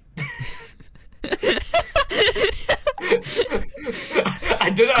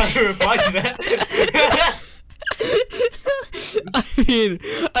 I didn't have to reply to that. I mean,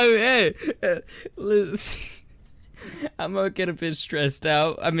 hey, listen, I'm gonna get a bit stressed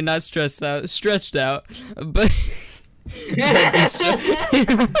out. I mean, not stressed out, stretched out, but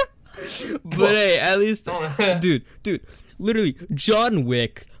But hey, at least, dude, literally, John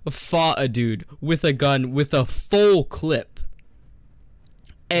Wick fought a dude with a gun with a full clip,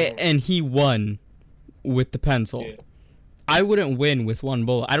 and he won with the pencil. Yeah. I wouldn't win with one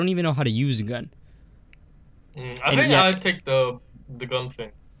bullet. I don't even know how to use a gun. I think I'd take the gun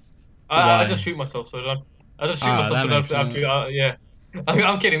thing. I just shoot myself, so I just shoot myself, so I don't have to. Yeah,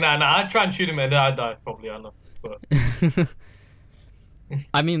 I'm kidding. Nah, I'd try and shoot him and then I'd die probably. I know. But.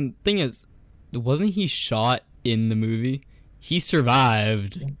 I mean, thing is, wasn't he shot in the movie? He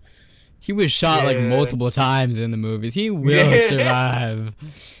survived. He was shot like multiple times in the movies. He will survive.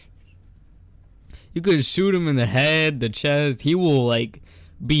 You could shoot him in the head, the chest. He will like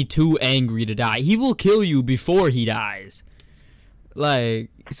be too angry to die. He will kill you before he dies. Like,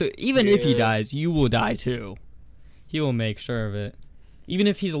 so even if he dies, you will die too. He will make sure of it. Even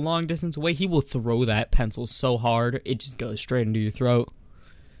if he's a long distance away, he will throw that pencil so hard it just goes straight into your throat.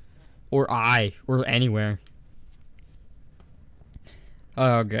 Or eye, or anywhere.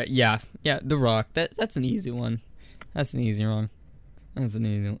 Oh, okay. Yeah, The Rock. That's an easy one. That's an easy one. That's an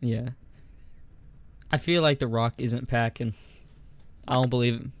easy one. Yeah. I feel like The Rock isn't packing. I don't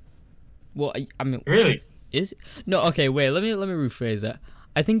believe it. Well, I mean, really? Is no? Okay, wait. Let me rephrase that.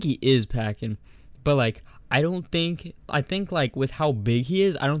 I think he is packing, but like, I think like with how big he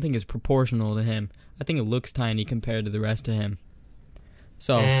is, I don't think it's proportional to him. I think it looks tiny compared to the rest of him.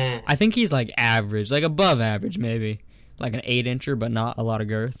 So, I think he's like average, like above average maybe. Like an 8-incher, but not a lot of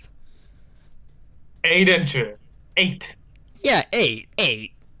girth. 8-incher. 8. Yeah, 8.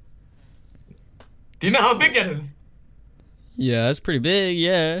 Do you know how big that is? Yeah, that's pretty big,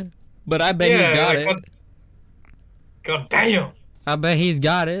 yeah. But I bet he's got it. God damn. I bet he's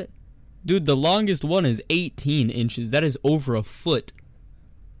got it. Dude, the longest one is 18 inches. That is over a foot.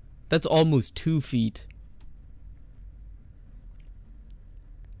 That's almost 2 feet.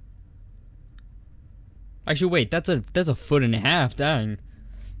 Actually, wait, that's a 1.5 foot, dang.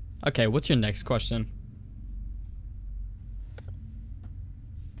 Okay, what's your next question?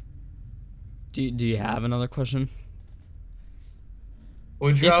 Do you have another question?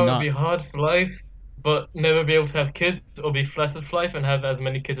 Would you rather be hard for life, but never be able to have kids, or be flaccid for life and have as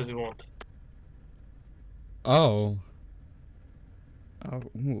many kids as you want? Oh.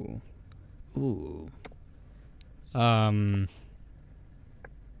 Ooh.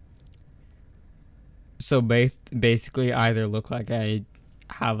 So basically, either look like I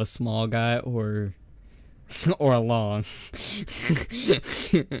have a small guy or a long.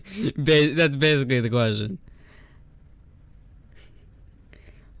 That's basically the question.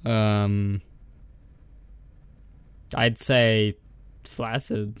 I'd say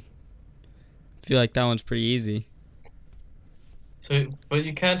flaccid. I feel like that one's pretty easy. So, but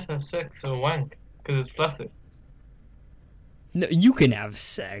you can't have sex or wank because it's flaccid. No, you can have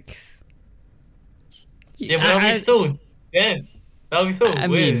sex. Yeah, but that'll be so dead. That'll be so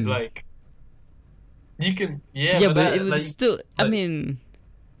weird. Mean, like, you can, yeah. Yeah, but it would still. I mean,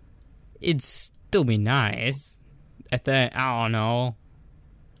 it'd still be nice. I don't know.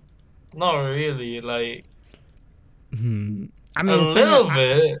 Not really, like. I mean, a little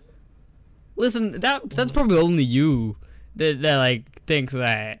bit. Listen, that's probably only you that like thinks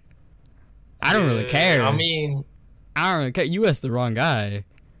that. I don't really care. I mean, I don't really care. You asked the wrong guy.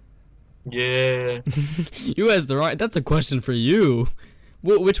 Yeah. You asked the wrong. That's a question for you.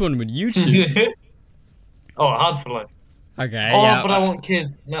 Which one would you choose? Oh, hard for life. Okay. Oh, yeah, but I want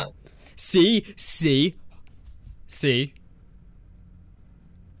kids. No. See.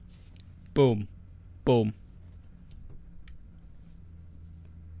 Boom.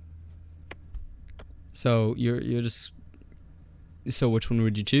 So you're just. So which one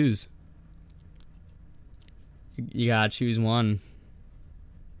would you choose? You gotta choose one.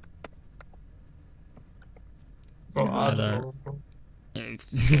 Oh,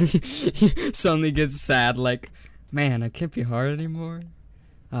 Suddenly gets sad, like, man, I can't be hard anymore.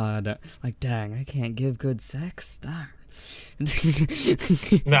 Like, dang, I can't give good sex. Darn. Nah,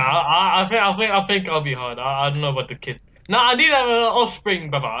 I think I'll be hard. I don't know about the kid. Nah, I need an offspring,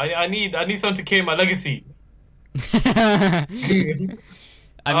 brother. I need someone to carry my legacy. I mean,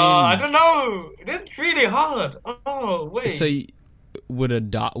 I don't know. It's really hard. Oh wait. So,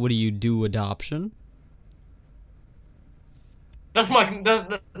 would you do adoption? That's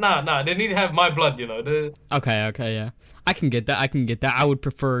nah. They need to have my blood, you know. Okay, yeah. I can get that. I would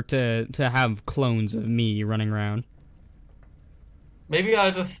prefer to have clones of me running around. Maybe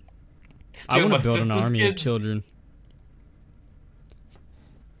I just. I want to build an army of children.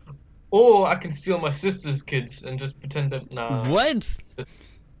 Or I can steal my sister's kids and just pretend that. Nah. What?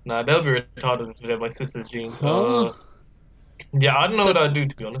 Nah, they'll be retarded if they're my sister's genes. Huh? Yeah, I don't know what I'd do,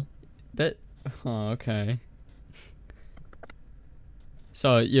 to be honest. That. Oh, okay.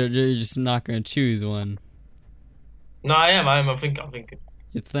 So you're just not gonna choose one. No, I am. I'm thinking.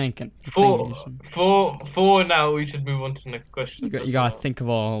 You're thinking. For now, we should move on to the next question. You gotta think of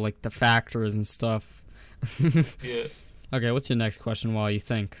all like the factors and stuff. Yeah. Okay, what's your next question while you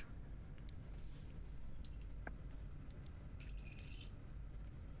think?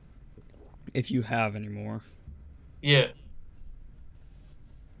 If you have any more. Yeah.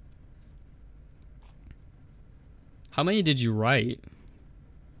 How many did you write?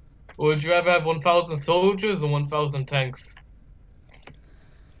 Would you rather have 1,000 soldiers or 1,000 tanks?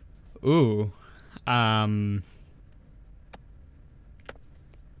 Ooh.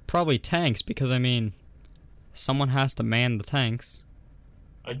 Probably tanks, because I mean, someone has to man the tanks.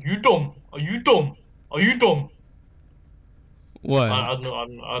 Are you dumb? Are you dumb? Are you dumb? What? I'm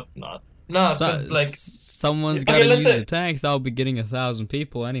not. Nah, like someone's okay, gotta let's use say- the tanks. I'll be getting 1,000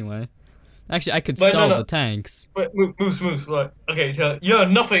 people anyway. Actually, I could Wait, sell no. the tanks. Wait, moves. Like, okay, so you have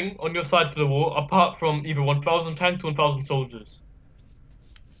nothing on your side for the war apart from either 1,000 tanks or 1,000 soldiers.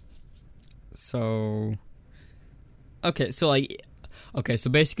 So, okay, so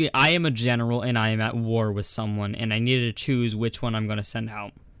basically, I am a general and I am at war with someone, and I need to choose which one I'm gonna send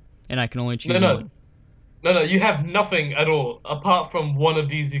out, and I can only choose No. one. No, you have nothing at all apart from one of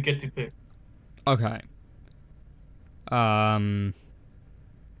these you get to pick. Okay.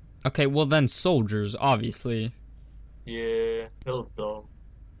 Okay, well then soldiers, obviously. Yeah, that was dumb.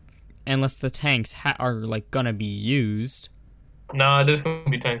 Unless the tanks are like gonna be used. Nah, there's gonna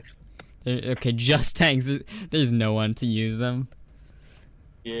be tanks. Okay, just tanks. There's no one to use them.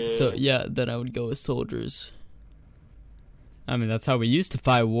 Yeah. So yeah, then I would go with soldiers. I mean, that's how we used to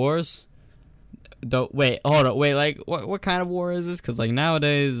fight wars. Though, wait, hold on, wait, like, what kind of war is this? Because like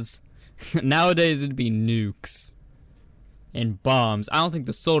nowadays it'd be nukes and bombs. I don't think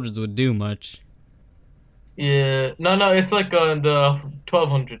the soldiers would do much. Yeah, no, it's like the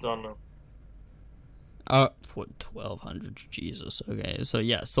 1200s, I don't know. What 1200? Jesus. Okay, so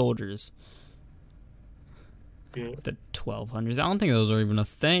yeah, soldiers. Yeah. The 1200s. I don't think those are even a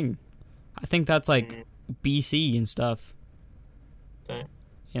thing. I think that's like BC and stuff. Okay.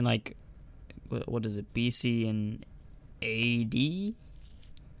 And like, what is it? BC and AD?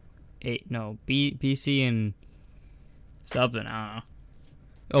 BC and something. I don't know.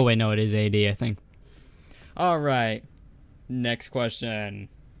 Oh wait, no, it is AD. I think. All right. Next question.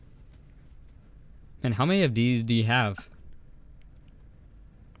 And how many of these do you have?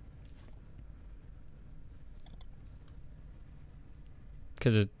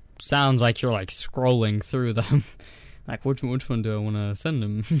 Because it sounds like you're like scrolling through them. Like, which one do I want to send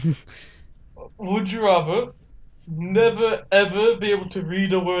them? Would you rather never ever be able to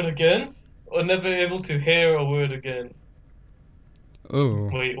read a word again, or never able to hear a word again? Oh.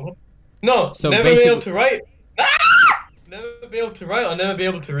 Wait, what? No, So never be basically- able to write. Ah! Never be able to write or never be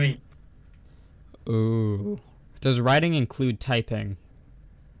able to read. Ooh. Does writing include typing?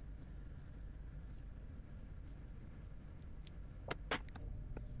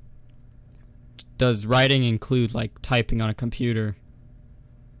 Does writing include like typing on a computer?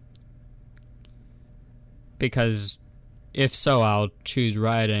 Because if so, I'll choose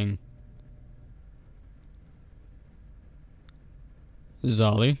writing.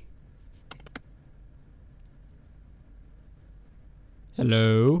 Zolly?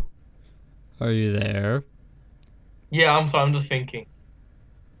 Hello? Are you there? Yeah, I'm sorry, I'm just thinking.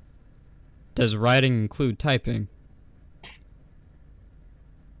 Does writing include typing?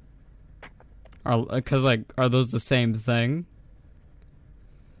 Are those the same thing?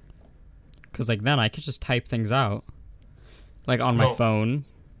 Cause like then I could just type things out, like on my No. phone.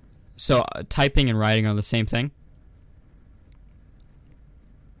 So typing and writing are the same thing.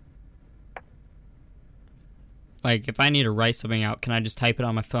 Like if I need to write something out, can I just type it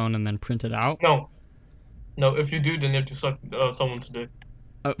on my phone and then print it out? No. No, if you do, then you have to suck someone to do.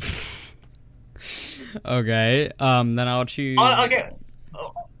 Oh. Okay. Then I'll choose. Oh, okay.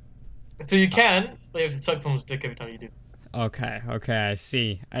 Oh. So you can, but you have to suck someone's dick every time you do. Okay. I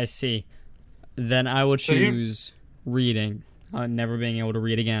see. Then I will So you- choose reading. Never being able to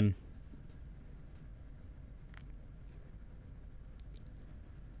read again.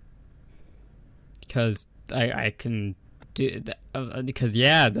 Because I can do that. Because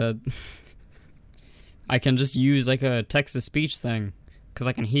yeah, I can just use like a text to speech thing. Because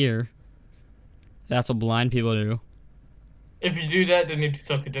I can hear. That's what blind people do. If you do that, then you have to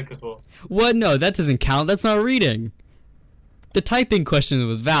suck a dick as well. What? No, that doesn't count. That's not reading. The typing question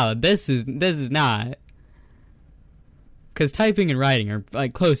was valid. This is not. Because typing and writing are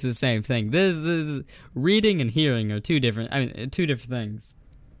like close to the same thing. This reading and hearing are two different things.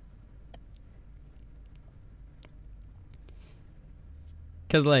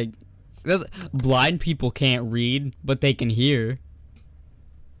 Because like blind people can't read, but they can hear.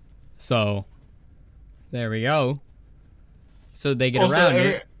 So there we go. So they get around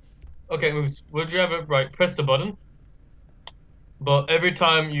it. Okay, Moose, would you have it right? Press the button, but every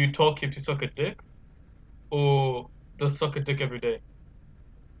time you talk, you have to suck a dick, or just suck a dick every day.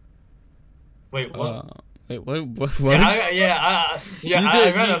 What? Wait, what? I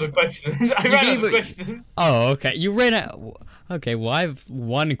ran out of questions. I ran out of questions. Oh, okay. You ran out. Okay, well, I have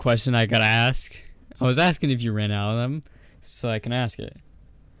one question I gotta ask. I was asking if you ran out of them, so I can ask it.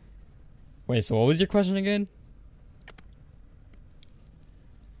 Wait, so what was your question again?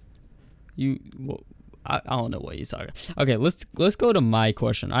 I don't know what you're talking. Okay, let's go to my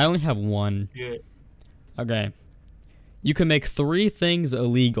question. I only have one. Yeah. Okay. You can make 3 things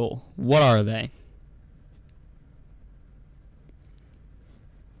illegal. What are they?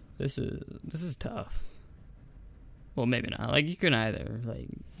 This is tough. Well, maybe not. Like you can either like.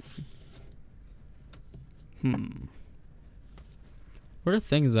 What are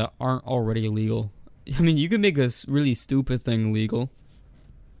things that aren't already illegal? I mean, you can make a really stupid thing legal.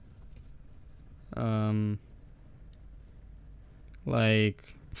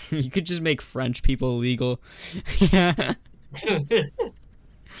 Like you could just make French people illegal.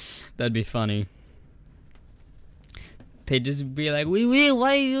 That'd be funny. They'd just be like, "We,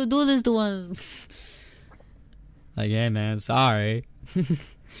 why you do this to us?" Like, hey man, sorry.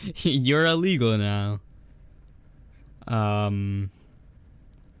 You're illegal now.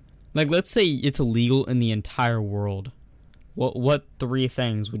 Like let's say it's illegal in the entire world. What 3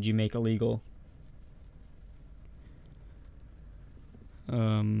 things would you make illegal?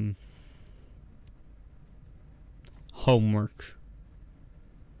 Homework.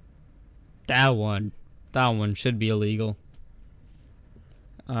 That one should be illegal.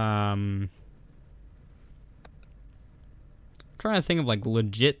 Trying to think of like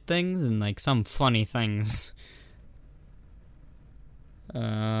legit things and like some funny things.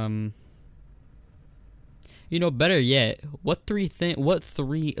 Better yet, what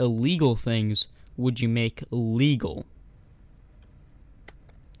 3 illegal things would you make legal?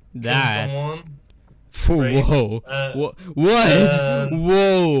 That. Whoa.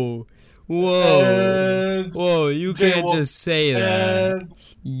 What? Whoa. You can't just say that.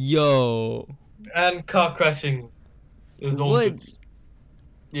 Yo. And car crashing is all what? good.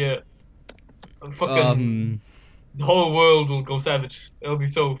 Yeah. Fucking the whole world will go savage. It'll be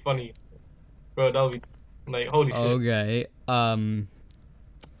so funny. Bro, that'll be like holy shit. Okay.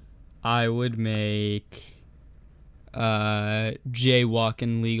 I would make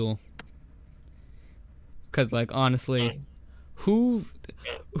jaywalking legal. Cause like honestly, who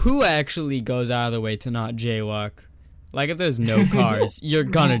actually goes out of the way to not jaywalk? Like if there's no cars, you're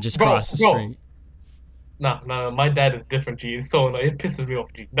gonna just cross the street. Nah, my dad is different, G. It's so annoying. It pisses me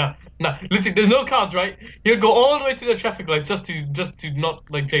off, G. Nah. Listen, there's no cars, right? He'll go all the way to the traffic lights just to not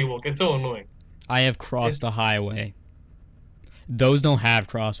like jaywalk. It's so annoying. I have crossed a highway. Those don't have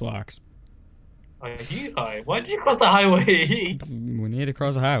crosswalks. Are you high? Why did you cross the highway? We need to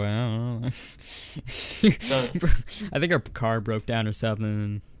cross a highway. I don't know. I think our car broke down or something.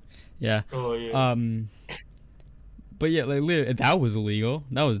 And yeah. Oh yeah. But yeah, like that was illegal.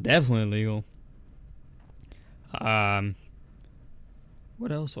 That was definitely illegal.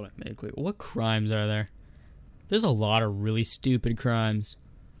 What else would I make legal? What crimes are there? There's a lot of really stupid crimes.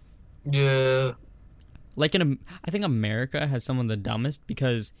 Yeah. Like I think America has some of the dumbest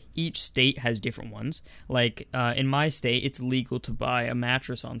because each state has different ones. Like in my state, it's legal to buy a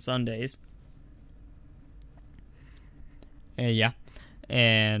mattress on Sundays. Yeah,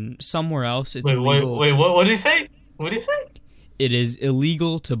 and somewhere else it's illegal. Wait, what did he say? What did he say? It is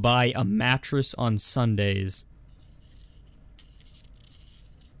illegal to buy a mattress on Sundays.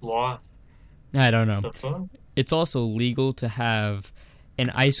 Why? I don't know. The fuck? It's also legal to have an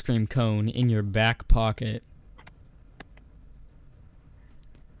ice cream cone in your back pocket.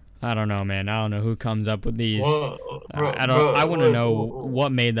 I don't know, man. I don't know who comes up with these. I want to know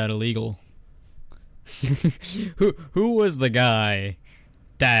what made that illegal. Who was the guy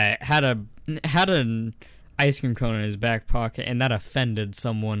that had an ice cream cone in his back pocket and that offended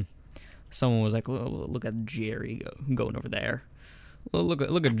someone? Someone was like, "Look at Jerry going over there.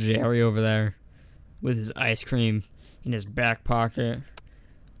 Look at Jerry over there with his ice cream in his back pocket.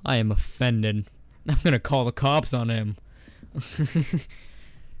 I am offended. I'm gonna call the cops on him."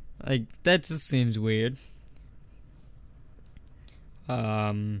 Like that just seems weird.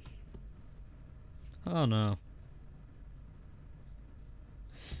 I don't know.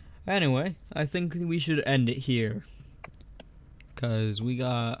 Anyway, I think we should end it here. Cause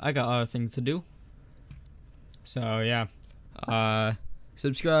I got other things to do. So yeah.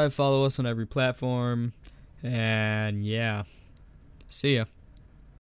 Subscribe, follow us on every platform, and yeah. See ya.